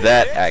points for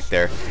that act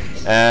there.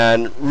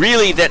 And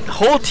really, that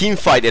whole team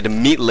fight at the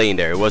mid lane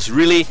there was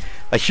really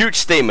a huge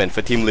statement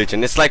for Team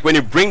Legion. It's like when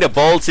you bring the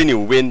balls in, you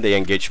win the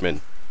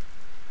engagement.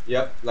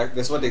 Yep, like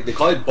that's what they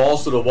call it,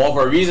 balls to the wall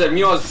for a reason.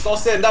 Meanwhile, it's all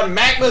said and done.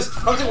 Magnus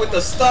comes in with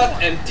the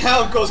stun, and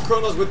down goes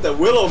Kronos with the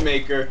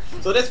Widowmaker.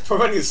 So that's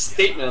providing a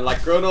statement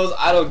like, Kronos,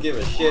 I don't give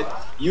a shit.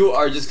 You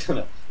are just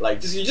gonna you're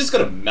just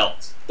gonna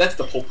melt. That's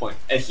the whole point.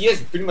 And he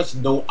has pretty much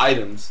no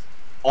items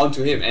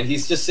onto him, and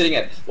he's just sitting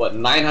at what,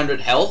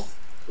 900 health.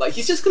 Like,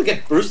 he's just gonna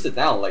get bursted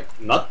down like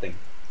nothing.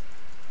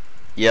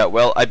 Yeah,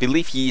 well, I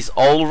believe he's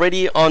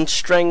already on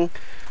strength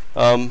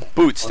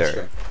boots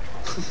there.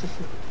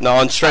 No,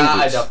 on strength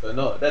boots. I doubt that.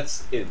 No,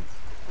 that's int.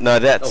 No,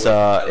 that's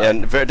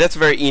that's a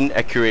very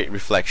inaccurate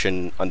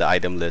reflection on the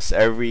item list.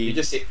 You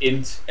just say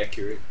int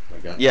accurate. Oh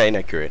my god. Yeah,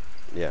 inaccurate.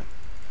 Yeah.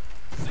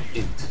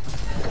 Int.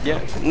 Yeah.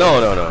 No,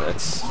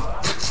 that's.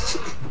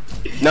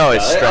 No,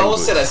 it's strength I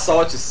almost boots. said I saw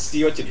what you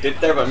see what you did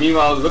there, but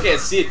meanwhile, look at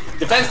see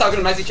defense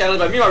talking to Maxi challenge,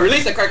 but meanwhile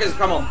release the Kraken's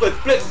come on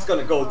Blitz is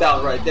gonna go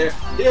down right there.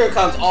 Here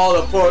comes all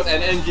the ports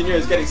and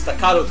engineers getting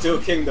staccato till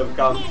Kingdom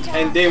come,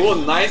 and they will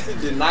nicely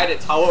deny the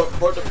tower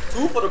for the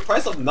 2 for the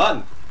price of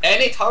none.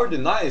 And a tower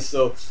denies,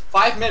 so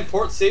 5-man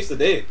port saves the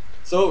day.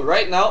 So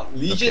right now,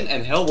 Legion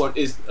and Hellborn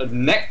is a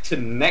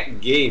neck-to-neck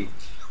game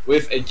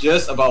with a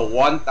just about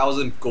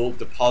 1,000 gold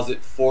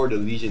deposit for the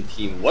Legion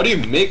team. What do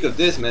you make of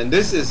this, man?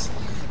 This is...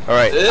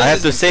 Alright, I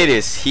have to say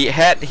this. He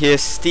had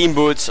his steam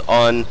boots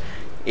on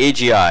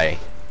AGI,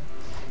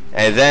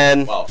 and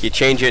then he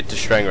changed it to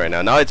strength right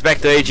now. Now it's back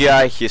to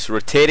AGI. He's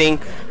rotating,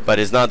 but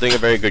he's not doing a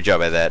very good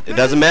job at that. It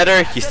doesn't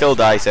matter. He still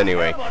dies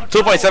anyway.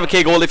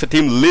 2.7k gold for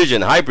Team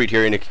Legion. Hybrid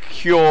here in a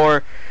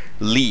pure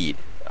lead.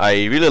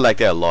 I really like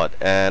that a lot.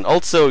 And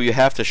also, you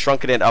have to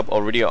shrunken it up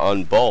already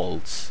on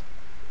balls.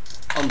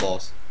 On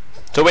balls.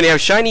 So when you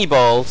have shiny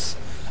balls,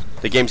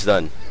 the game's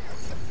done.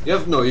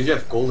 If you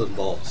have golden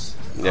balls.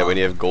 Yeah, when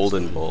you have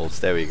golden balls,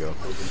 there we go.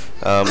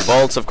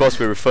 Balls, of course,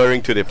 we're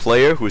referring to the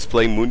player who is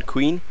playing Moon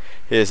Queen.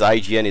 His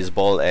IGN is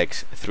Ball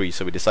X3,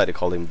 so we decided to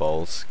call him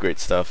Balls. Great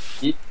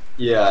stuff.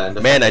 Yeah.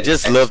 And man, I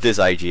just love these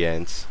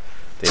IGNs.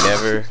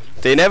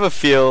 They never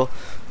fail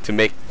to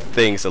make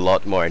things a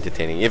lot more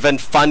entertaining. Even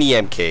funny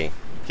MK.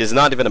 He's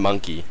not even a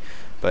monkey,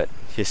 but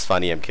he's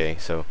funny MK.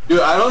 So.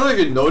 Dude, I don't know if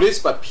you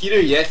noticed, but Peter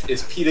Yet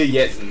is Peter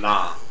Yet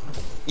Nah.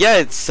 Yeah,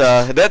 it's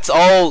that's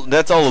all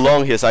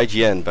along his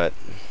IGN, but.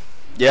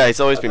 Yeah,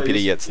 it's always been Peter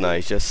Yetsna.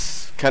 He's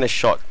just kind of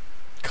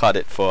shortcut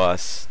it for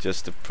us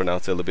just to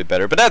pronounce it a little bit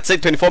better. But that's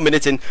it, 24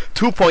 minutes in,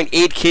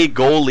 2.8k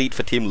goal lead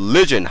for Team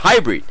Legion.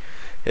 Hybrid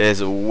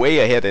is way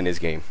ahead in this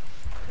game.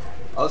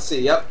 I'll say,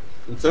 yep.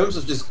 In terms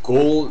of just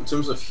goal, in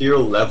terms of hero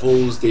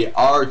levels, they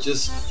are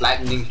just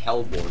flattening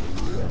Hellborn.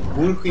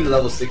 Moon Queen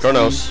level 16.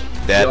 Kronos,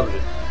 dead.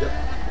 Yep.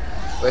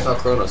 Wait, not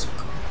Kronos.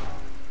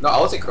 No, I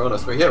would say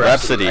Kronos, but here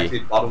Rhapsody.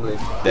 Bottom lane.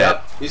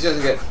 Yep, he's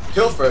just gonna get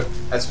Pilfer,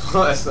 as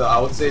well as I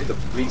would say the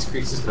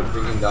Blitzkrieg is gonna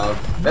bring him down.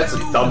 That's a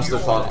dumpster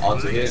fire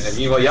onto him, and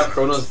meanwhile, yeah,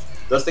 Kronos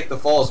does take the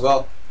fall as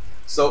well.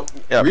 So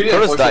yeah, really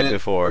Kronos died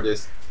before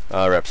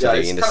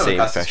Rhapsody in the same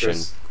fashion.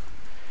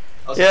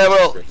 Yeah,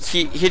 well,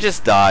 he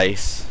just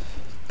dies.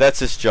 That's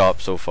his job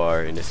so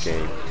far in this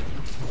game.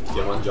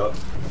 You have one job.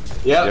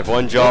 Yeah. You have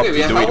one job,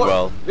 you do it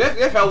well. We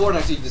have Hellborn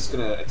actually just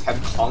gonna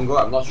attempt Congo.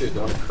 I'm not sure if they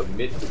want to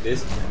commit to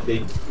this.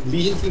 The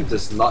Legion team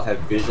does not have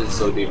vision,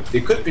 so they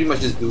could pretty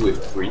much just do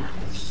with 3.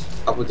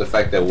 Up with the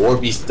fact that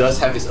Warbeast does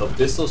have his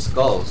Abyssal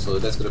Skull, so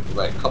that's gonna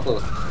provide a couple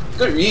of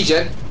good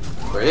regen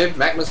for him.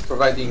 Magnus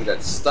providing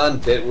that stun.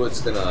 Deadwood's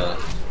gonna,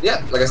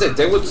 yeah, like I said,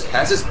 Deadwood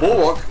has his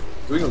Bulwark,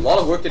 doing a lot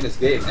of work in this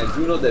game, and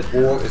do know that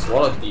Bulwark is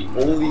one of the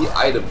only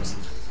items,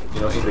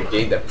 in the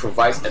game that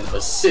provides an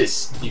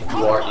assist if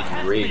you are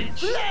in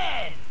range.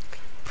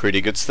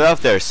 Pretty good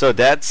stuff there. So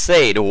that's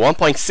said,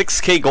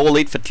 1.6k goal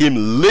lead for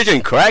Team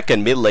Legion.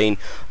 Kraken mid lane,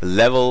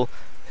 level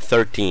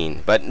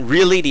 13. But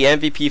really, the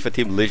MVP for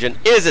Team Legion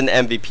is an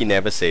MVP,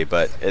 never say,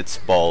 but it's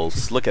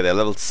Balls. Look at that,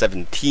 level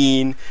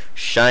 17,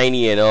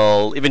 shiny and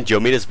all. Even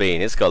Jomita's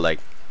Bane, it's got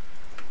like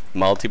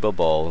multiple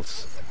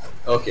balls.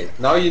 Okay,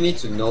 now you need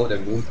to know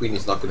that Moon Queen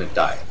is not gonna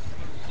die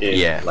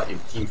in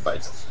team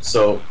fights.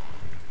 So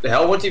the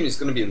Hellborn team is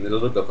going to be in a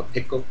little bit of a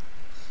pickle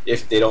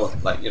if they don't,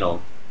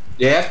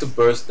 they have to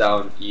burst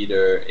down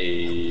either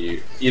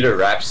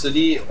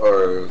Rhapsody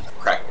or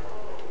Kraken.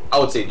 I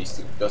would say these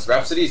two, because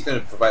Rhapsody is going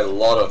to provide a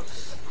lot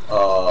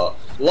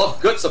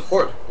of good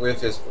support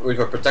with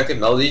her protected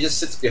melody. He just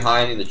sits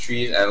behind in the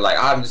trees and like,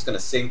 I'm just gonna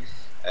sing,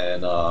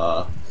 and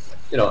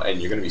you know,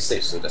 and you're gonna be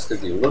safe. So that's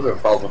gonna be a little bit of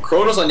a problem.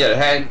 Chronos, on the other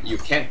hand, you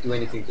can't do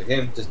anything to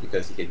him just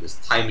because he can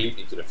just time leap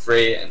into the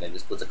fray and then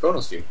just put the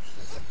Chronos to you.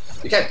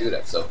 You can't do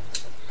that. So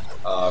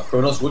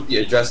Chronos would be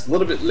addressed a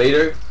little bit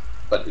later,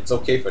 but it's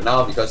okay for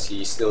now because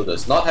he still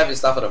does not have his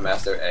Staff of the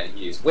Master and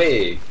he is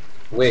way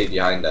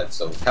behind that.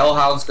 So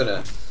Hellhound's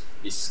gonna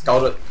be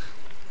scouted.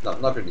 No,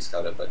 not gonna be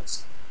scouted,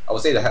 but I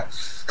would say that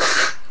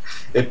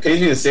it pains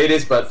me to say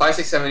this, but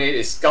 5678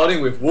 is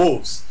scouting with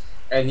wolves,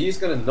 and he's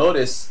gonna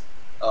notice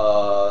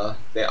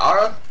they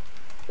are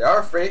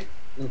afraid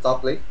in the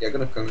top lane. They're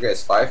gonna congregate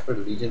as 5 for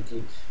the Legion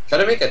team. Try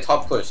to make a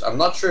top push. I'm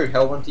not sure if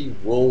Hellhound team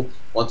will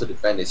want to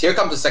defend this. Here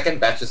comes the second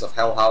batches of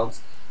Hellhounds.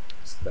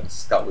 It's gonna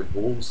scout with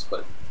wolves,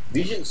 but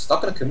Legion's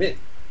not gonna commit.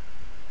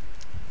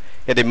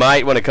 Yeah, they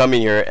might want to come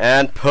in here,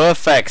 and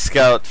perfect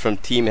scout from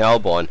Team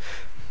Hellborn.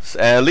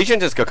 Legion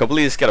just got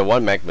completely scared of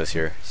one Magnus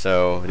here,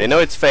 so they know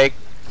it's fake.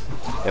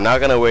 They're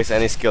not gonna waste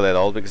any skill at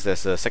all because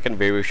there's a second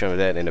variation of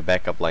that in the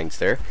backup lines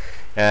there.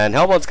 And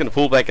Hellborn's gonna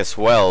pull back as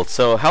well.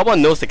 So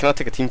Hellborn knows they cannot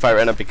take a team fight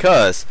right now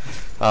because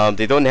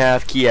they don't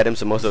have key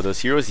items on most of those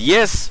heroes.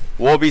 Yes,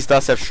 Warbeast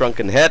does have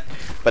Shrunken Head,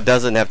 but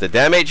doesn't have the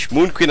damage.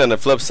 Moon Queen on the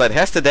flip side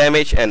has the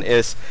damage and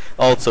is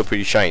also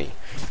pretty shiny.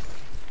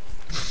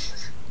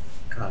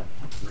 God,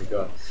 oh my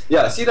god.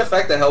 Yeah, see the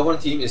fact that Hellborn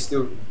team is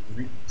still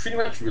pretty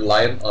much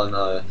reliant on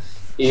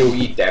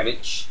AoE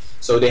damage,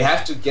 so they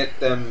have to get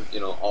them,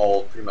 you know,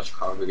 all pretty much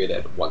congregated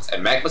at once.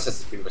 And Magnus has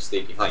to pretty much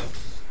stay behind.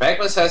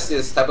 Magnus has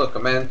this type of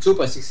command,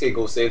 2.6k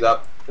gold saved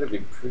up. I'm gonna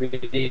be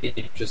pretty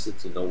interested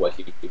to know what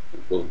he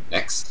will go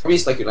next.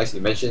 Like you nicely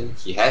mentioned,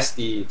 he has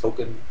the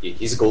token.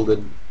 He's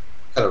golden,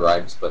 kind of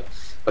rhymes, but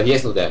he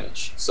has no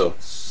damage. So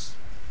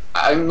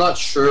I'm not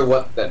sure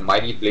what that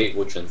Mighty Blade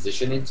will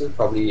transition into.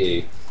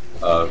 Probably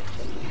a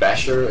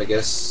Basher, I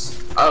guess.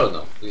 I don't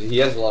know. He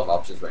has a lot of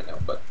options right now,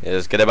 but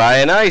he's gonna buy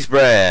an Ice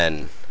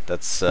Brand.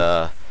 That's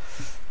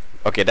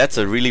okay, that's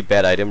a really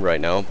bad item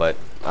right now, but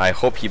I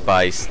hope he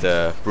buys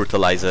the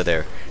Brutalizer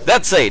there.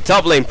 That's a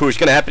top lane push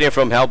gonna happen here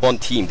from Hellborn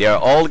team. They are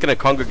all gonna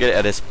congregate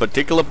at this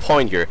particular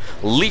point here.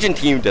 Legion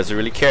team doesn't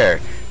really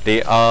care.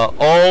 They are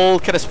all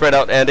kind of spread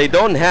out and they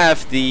don't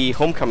have the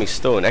Homecoming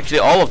Stone. Actually,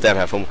 all of them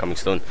have Homecoming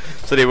Stone,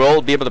 so they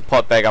will be able to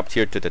pot back up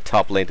here to the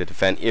top lane to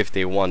defend if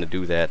they want to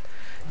do that.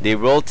 They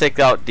will take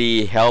out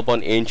the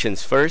Hellborn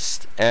Ancients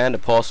first, and the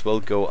pause will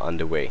go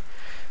underway.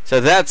 So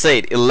that's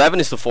it.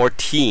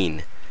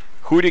 11-14.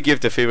 Who do you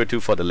give the favor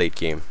to for the late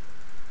game?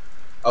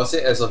 I would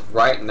say as of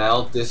right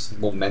now, this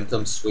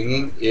momentum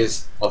swinging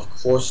is of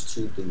course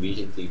to the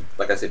Legion team.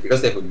 Like I said,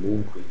 because they have a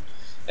Moon Queen,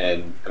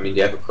 and I mean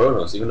they have a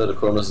Chronos. Even though the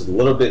Chronos is a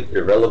little bit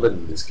irrelevant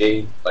in this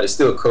game, but it's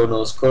still a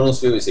Chronos.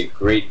 Chronos Field is a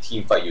great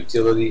team fight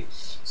utility,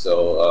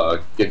 so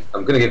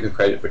I'm gonna give him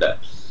credit for that.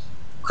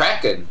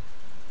 Kraken,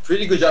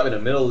 pretty good job in the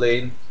middle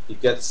lane. He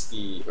gets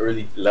the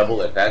early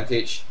level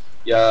advantage.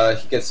 Yeah,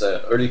 he gets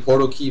an early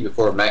portal key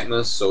before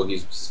Magnus, so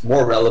he's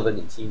more relevant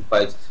in team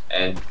fights.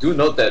 And do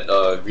note that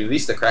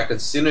Release the Kraken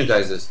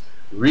synergizes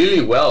really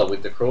well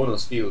with the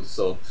Chronos field.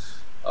 So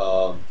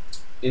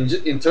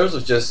in terms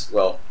of just,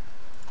 well,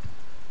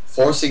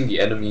 forcing the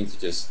enemy to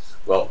just,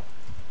 well,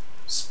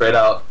 spread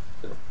out,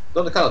 you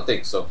know, that kind of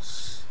thing. So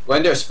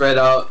when they're spread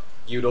out,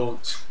 you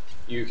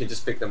can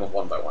just pick them up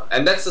one by one,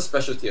 and that's the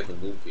specialty of the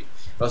Moon Queen.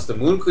 Because the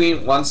Moon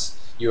Queen, once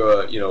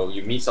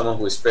you meet someone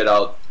who is spread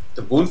out,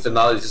 the Moon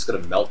Finale is just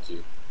gonna melt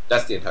you.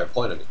 That's the entire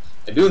point of it.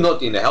 And do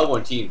note in the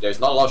Hellborn team, there's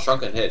not a lot of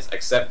Shrunken Heads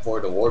except for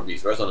the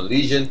Warbeast. Whereas on the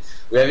Legion,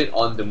 we have it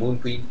on the Moon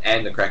Queen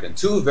and the Kraken.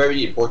 Two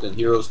very important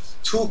heroes,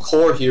 two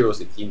core heroes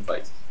in team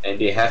fights, and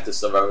they have the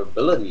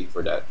survivability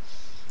for that.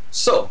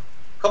 So,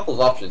 a couple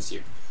of options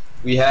here.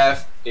 We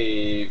have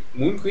a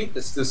Moon Queen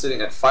that's still sitting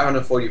at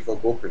 544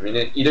 gold per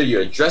minute. Either you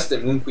address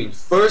that Moon Queen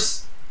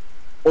first,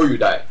 or you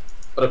die.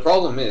 But the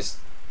problem is,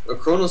 a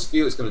Chronos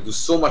Field is going to do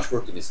so much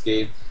work in this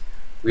game.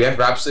 We have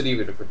Rhapsody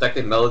with a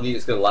protected melody.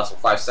 It's going to last for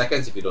 5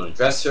 seconds if you don't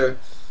address her.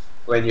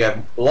 When you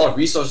have a lot of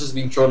resources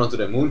being thrown onto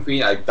the Moon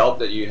Queen, I doubt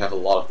that you have a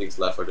lot of things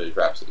left for the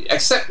Rhapsody.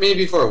 Except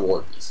maybe for a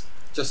Warbeast.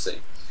 Just saying.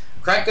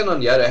 Kraken,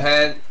 on the other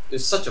hand,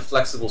 is such a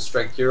flexible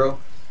strength hero.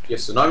 You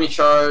have Tsunami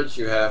Charge,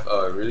 you have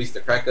Release the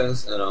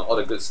Krakens, and all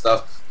the good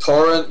stuff.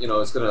 Torrent, you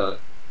know,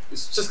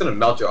 it's just gonna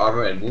melt your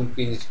armor, and Moon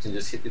Queen, you can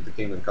just hit the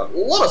Kingdom Come. A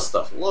lot of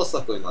stuff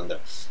going on there.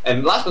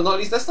 And last but not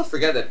least, let's not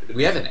forget that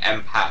we have an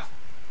Empath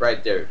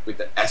right there with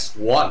the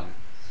S1.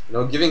 You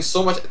know, giving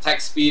so much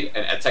attack speed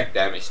and attack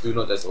damage. Do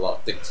know there's a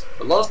lot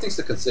of things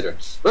to consider.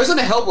 Whereas on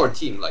the Hellborn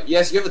team, like,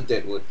 yes, you have a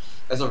Deadwood.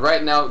 As of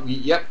right now,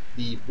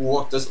 the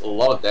Bulwark does a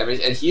lot of damage,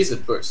 and he is a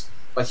burst.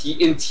 But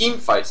in team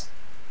fights,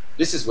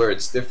 this is where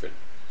it's different.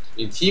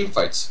 In team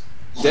fights,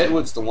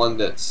 Deadwood's the one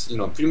that's, you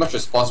know, pretty much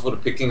responsible to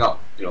picking up,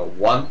 you know,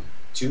 1,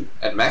 2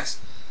 at max.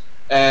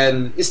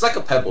 And it's like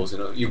a Pebbles, you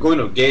know. You go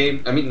into a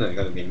game,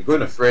 you go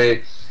in a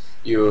fray,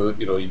 you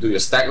do your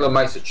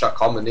Stalagmites, your Chuck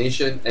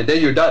combination, and then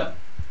you're done.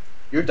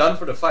 You're done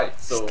for the fight.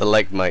 So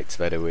Stalagmites,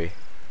 by the way.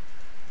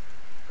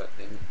 But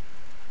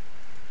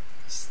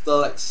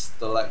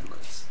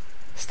stalagmites.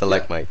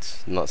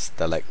 Stalagmites, not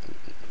stalag.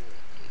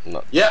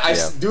 Not.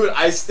 Yeah, dude,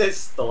 I said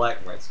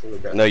stalagmites.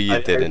 No,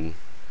 you didn't.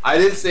 I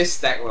didn't say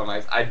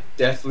stalagmites. I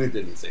definitely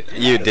didn't say that.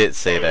 You did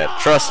say that.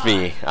 Trust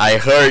me, I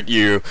heard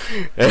you.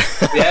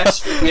 we have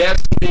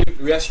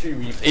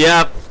stream replay.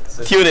 Yeah,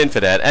 tune in for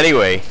that.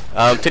 Anyway,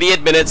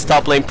 28 minutes,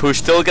 top lane push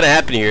still gonna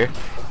happen here.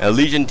 A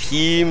Legion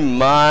team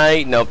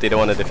might. Nope, they don't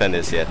want to defend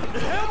this yet.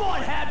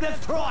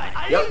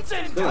 Yep, it's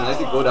gonna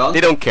nicely go down. They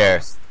don't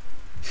care.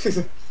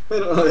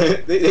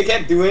 they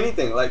can't do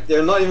anything. Like,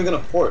 they're not even gonna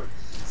port.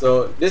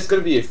 So this is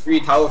gonna be a free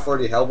tower for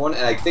the Hellborn,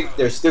 and I think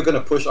they're still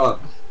gonna push on.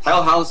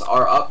 Hellhounds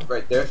are up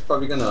right there. It's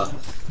probably gonna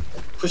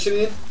push it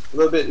in a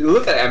little bit.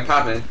 Look at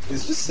Empath, man.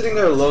 He's just sitting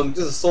there alone.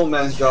 This is a sole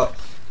man's job.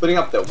 Putting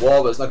up that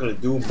wall, but it's not gonna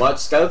do much.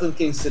 Skeleton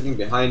King sitting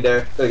behind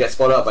there. Gonna get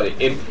spotted out by the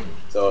Imp.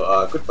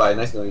 So goodbye.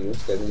 Nice knowing you.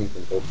 Skeleton King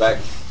can go back.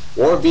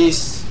 War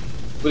Beast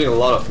putting a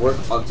lot of work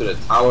onto the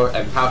tower.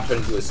 Empath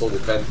trying to do a soul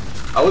defense.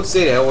 I would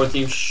say the Hellborn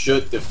team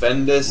should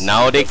defend this.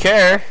 Now they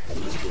care.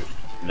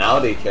 Now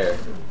they care.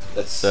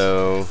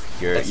 So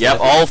here, yep,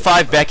 all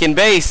 5 back in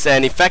base,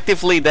 and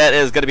effectively that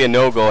is gonna be a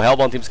no-go.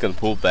 Hellbound team's gonna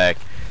pull back.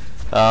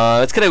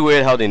 It's kind of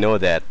weird how they know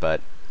that,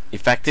 but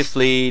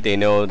effectively they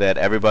know that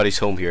everybody's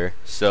home here,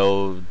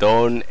 so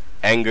don't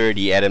anger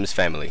the Adams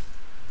family.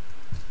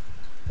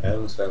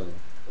 Adams family.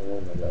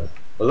 Oh my god.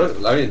 But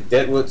look, I mean,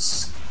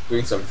 Deadwood's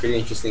doing some pretty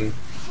interesting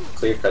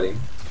clear cutting,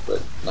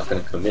 but not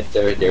gonna commit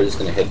there. They're just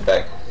gonna head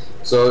back.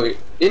 So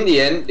in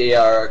the end, they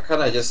are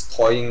kind of just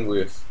toying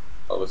with.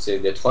 I would say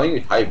they're toying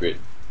with hybrid.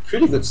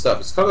 Pretty good stuff.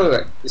 It's kind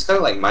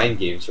of like mind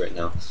games right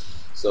now.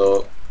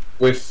 So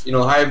with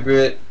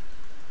hybrid,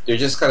 they're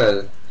just kind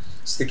of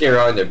sticking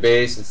around their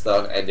base and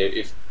stuff. And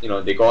if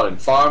they go out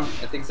and farm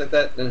and things like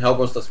that, then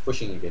Hellborn starts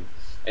pushing again.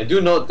 And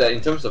do note that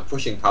in terms of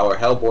pushing power,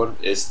 Hellborn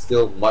is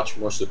still much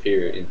more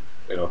superior in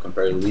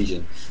compared to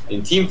Legion.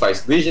 In team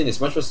fights, Legion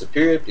is much more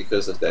superior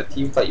because of that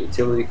team fight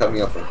utility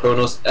coming up from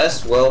Chronos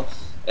as well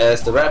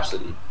as the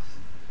Rhapsody.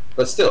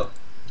 But still,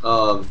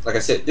 like I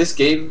said, this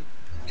game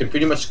can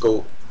pretty much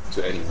go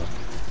to anyone.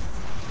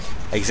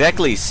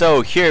 Exactly.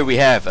 So here we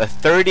have a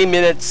 30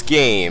 minutes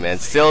game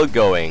and still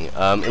going.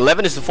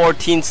 11 is to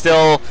 14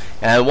 still,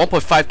 and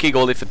 1.5k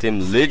gold for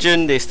Team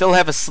Legion. They still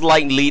have a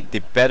slight lead. They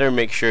better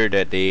make sure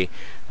that they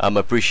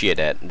appreciate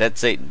that.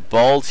 That's 8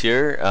 balls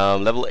here.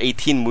 Level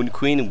 18 Moon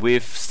Queen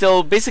with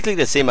still basically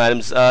the same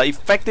items.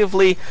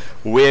 Effectively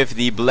with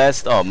the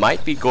blessed. Oh,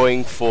 might be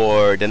going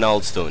for the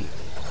Null Stone.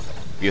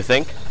 You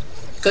think?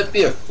 Could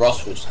be a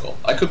Frostwood Skull.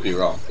 I could be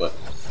wrong, but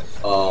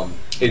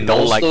in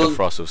don't like the Nullstone,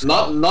 Frostwood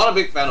Skull. not a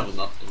big fan of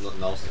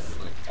Nullstone,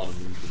 like on the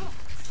Moon Queen.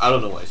 I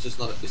don't know why. It's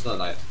not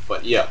an item.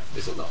 But yeah,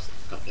 it's a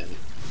Nullstone. God damn it.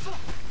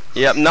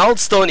 Yeah,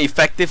 Nullstone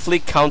effectively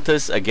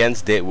counters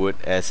against Deadwood,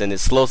 as in it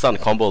slows down the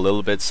combo a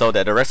little bit so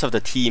that the rest of the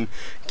team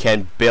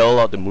can bail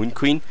out the Moon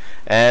Queen.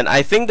 And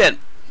I think that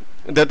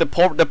the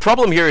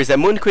problem here is that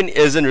Moon Queen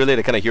isn't really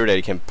the kind of hero that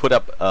you can put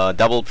up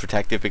double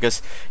protective,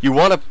 because you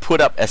want to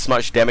put up as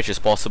much damage as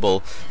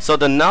possible. So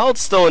the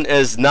Nullstone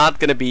is not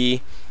going to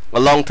be a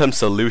long-term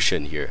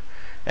solution here.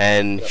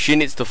 And she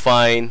needs to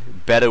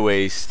find better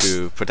ways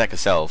to protect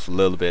herself a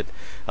little bit.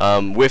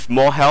 With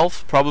more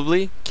health,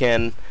 probably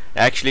can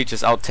actually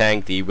just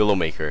out-tank the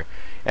Willowmaker.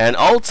 And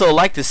also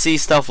like to see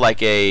stuff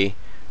like a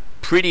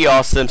pretty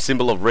awesome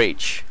Symbol of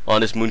Rage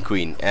on this Moon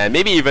Queen, and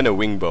maybe even a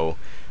Wing Bow.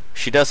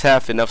 She does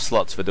have enough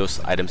slots for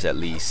those items at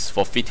least,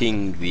 for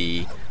fitting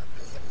the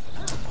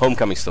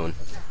Homecoming Stone.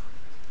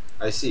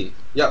 I see.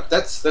 Yeah,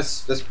 that's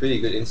pretty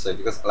good insight,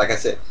 because like I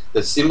said,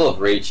 the Symbol of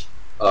Rage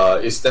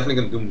is definitely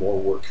going to do more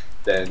work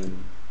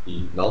than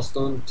the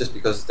Nullstone, just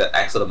because the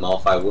Axe of the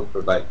Malphite would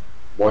provide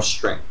more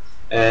strength.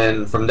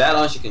 And from that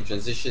on, she can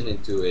transition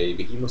into a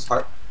Behemoth's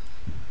Heart,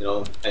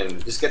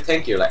 and just get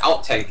tankier, like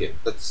out tank it.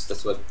 That's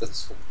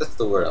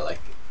the word I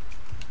like.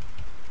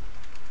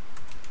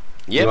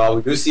 Yeah. Well,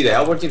 we do see the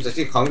Hellborn team's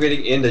actually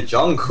congregating in the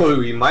jungle.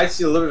 We might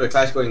see a little bit of a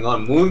clash going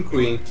on. Moon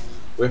Queen,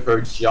 with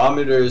her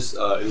Geometer's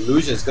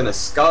illusion, is gonna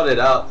scout it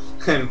out,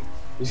 and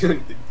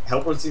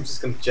Hellborn team's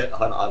just gonna jet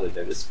hunt out of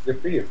there. They're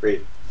pretty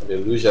afraid of the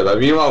illusion. But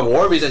meanwhile,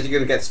 Warby's actually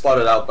gonna get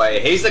spotted out by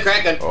Haze the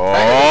Kraken.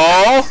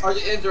 Oh!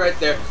 Charge into right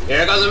there.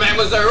 Here comes the man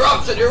with the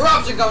eruption. The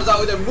eruption comes out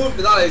with a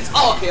movement on it. It's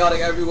all chaotic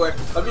everywhere.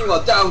 But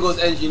meanwhile, down goes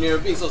Engineer,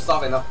 being so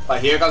soft enough.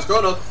 But here comes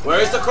Chronos. Where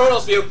is the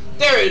Chronos view?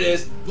 There it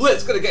is.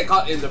 Blitz gonna get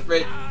caught in the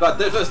fray.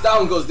 But first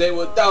down goes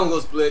Deadwood, down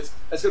goes Blitz.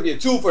 That's gonna be a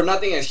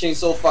 2-for-0 exchange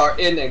so far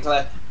in and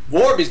clash.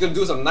 Warby's gonna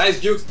do some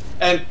nice jukes,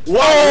 and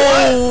what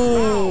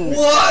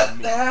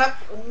happened?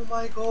 Oh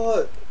my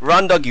god!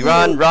 Run, doggy,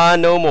 run,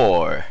 run no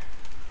more.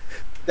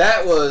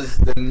 That was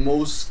the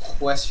most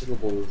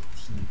questionable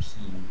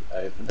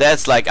TP.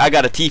 That's like I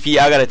got a TP,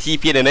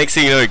 and the next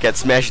thing you know, it gets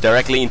smashed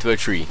directly into a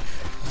tree.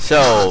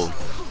 So,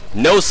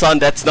 no, son,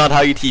 that's not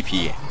how you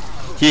TP.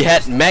 He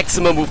had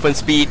maximum movement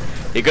speed.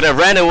 He could have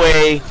ran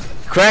away.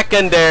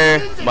 Kraken there,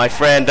 my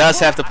friend, does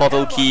have the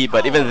portal key,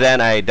 but even then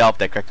I doubt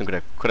that Kraken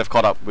could have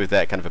caught up with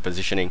that kind of a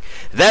positioning.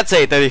 That's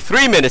a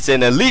 33 minutes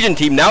in. The Legion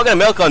team now gonna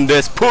milk on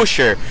this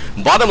pusher.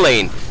 Bottom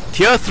lane,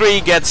 Tier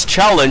 3 gets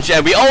challenged,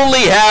 and we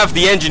only have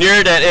the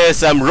engineer that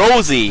is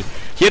Rosie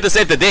here to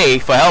save the day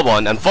for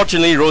Hellborn.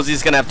 Unfortunately,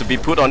 Rosie's gonna have to be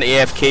put on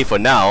AFK for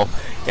now,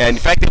 and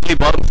effectively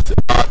bottom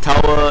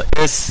tower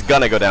is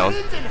gonna go down.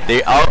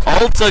 They are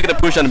also gonna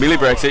push on the melee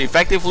break, so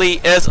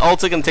effectively is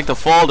also gonna take the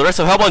fall. The rest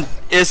of Hellborn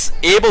is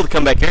able to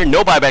come back here.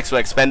 No buybacks were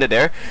expended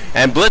there,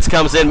 and Blitz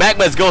comes in.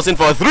 Magmas goes in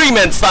for a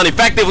 3-man stun.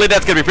 Effectively,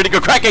 that's gonna be pretty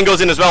good. Kraken goes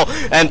in as well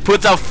and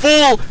puts a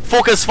full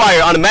focus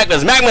fire on the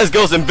Magmas. Magmas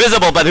goes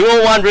invisible, but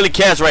no one really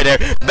cares right there.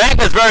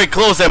 Magmas very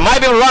close there,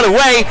 might be able to run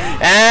away,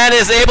 and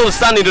is able to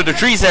stun into the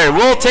trees there.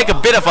 Will take a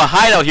bit of a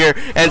hideout here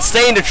and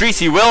stay in the trees.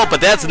 He will,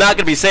 but that's not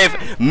gonna be safe.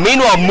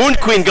 Meanwhile, Moon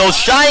Queen goes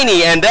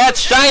shiny, and that's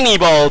shiny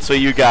balls for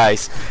you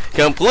guys.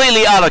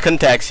 Completely out of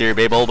context here,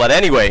 Babael. But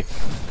anyway,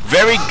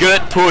 very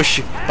good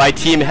push by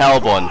Team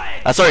Hellborn.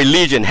 Sorry,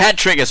 Legion. Hat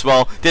trick as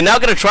well. They're now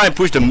gonna try and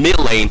push the mid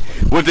lane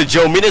with the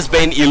Jominus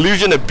Bane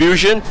Illusion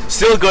Abusion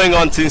still going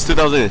on since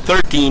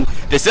 2013.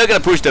 They're still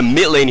gonna push the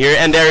mid lane here,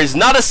 and there is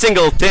not a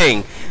single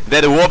thing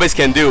that the Warbiz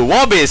can do.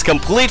 Warbiz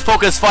complete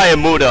focus fire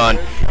mode on,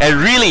 and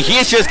really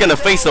he's just gonna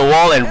face the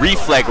wall and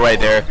reflect right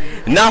there.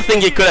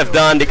 Nothing he could have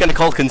done. They're gonna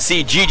call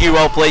concede. GG,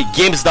 well played.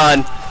 Game's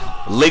done.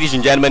 Ladies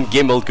and gentlemen,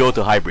 game will go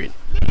to hybrid.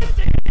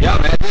 Yeah,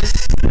 man,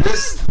 this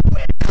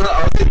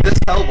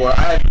Hellborn,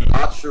 I'm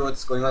not sure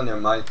what's going on in their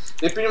mind.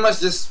 They pretty much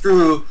just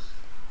threw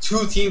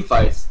 2 team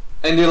fights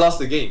and they lost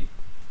the game,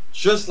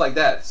 just like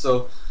that.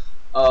 So,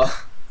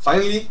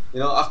 finally,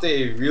 you know, after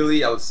a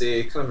really, I would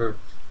say, kind of a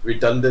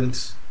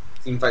redundant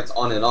team fights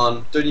on and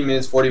on, 30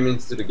 minutes, 40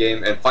 minutes to the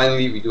game, and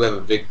finally we do have a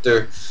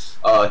victor.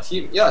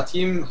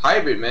 Team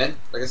hybrid, man.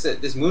 Like I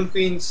said, this Moon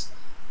Queens,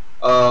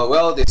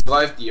 well, they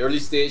survived the early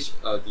stage,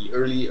 the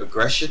early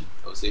aggression,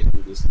 I would say,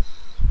 through this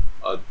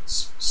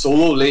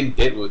solo lane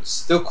Deadwood.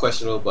 Still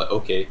questionable, but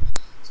okay.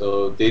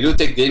 So they do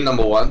take game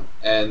number 1,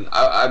 and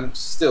I'm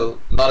still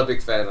not a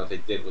big fan of a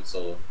Deadwood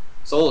solo.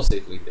 Solo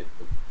safe lane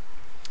Deadwood.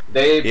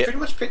 They pretty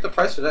much paid the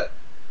price for that.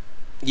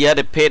 Yeah,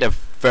 they paid a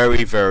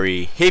very,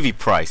 very heavy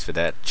price for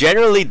that.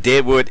 Generally,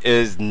 Deadwood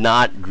is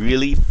not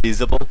really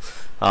feasible,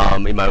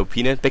 in my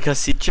opinion,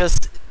 because he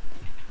just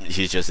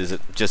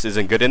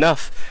isn't good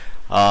enough.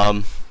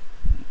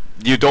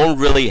 You don't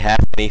really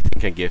have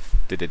anything to give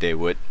to the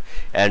Deadwood,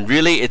 and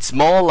really it's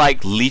more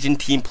like Legion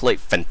team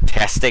played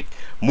fantastic.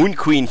 Moon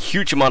Queen,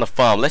 huge amount of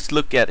farm. Let's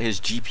look at his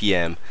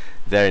GPM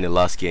there in the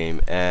last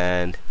game,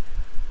 and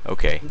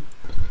okay,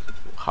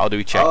 how do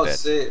we check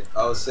that?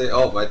 I'll say,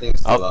 oh, I think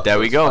oh, there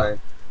we go. Fine.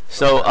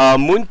 So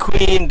Moon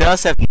Queen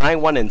does have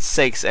 9, 1, and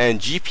 6, and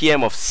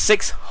GPM of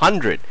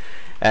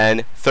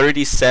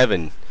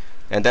 637,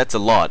 and that's a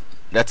lot.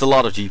 That's a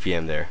lot of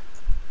GPM there.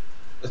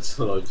 That's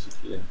a lot of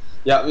GPM.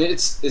 Yeah, I mean,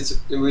 it's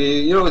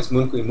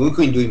Moon Queen. Moon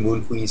Queen doing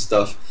Moon Queen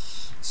stuff.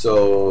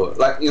 So,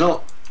 like, you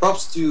know,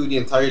 props to the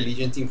entire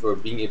Legion team for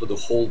being able to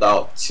hold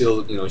out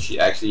till, you know, she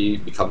actually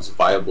becomes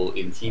viable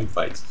in team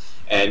fights.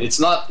 And it's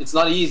not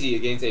easy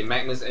against a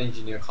Magnus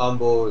Engineer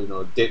combo, you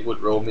know, Deadwood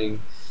roaming,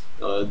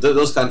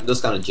 those kind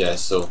of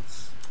jazz. So,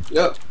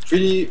 yeah,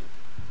 pretty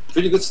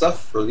good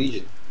stuff for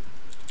Legion.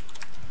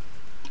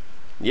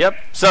 Yep,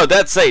 so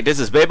that's it. This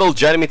is Babael.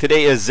 Joining me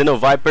today is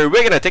Xenoviper.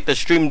 We're gonna take the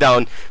stream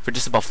down for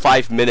just about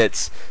 5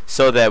 minutes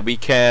so that we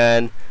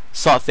can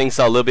sort things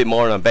out a little bit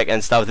more on back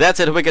end stuff. That's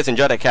it. Hope you guys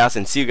enjoyed the cast,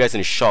 and see you guys in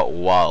a short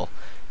while.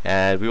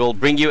 And we will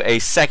bring you a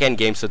second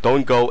game, so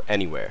don't go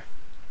anywhere.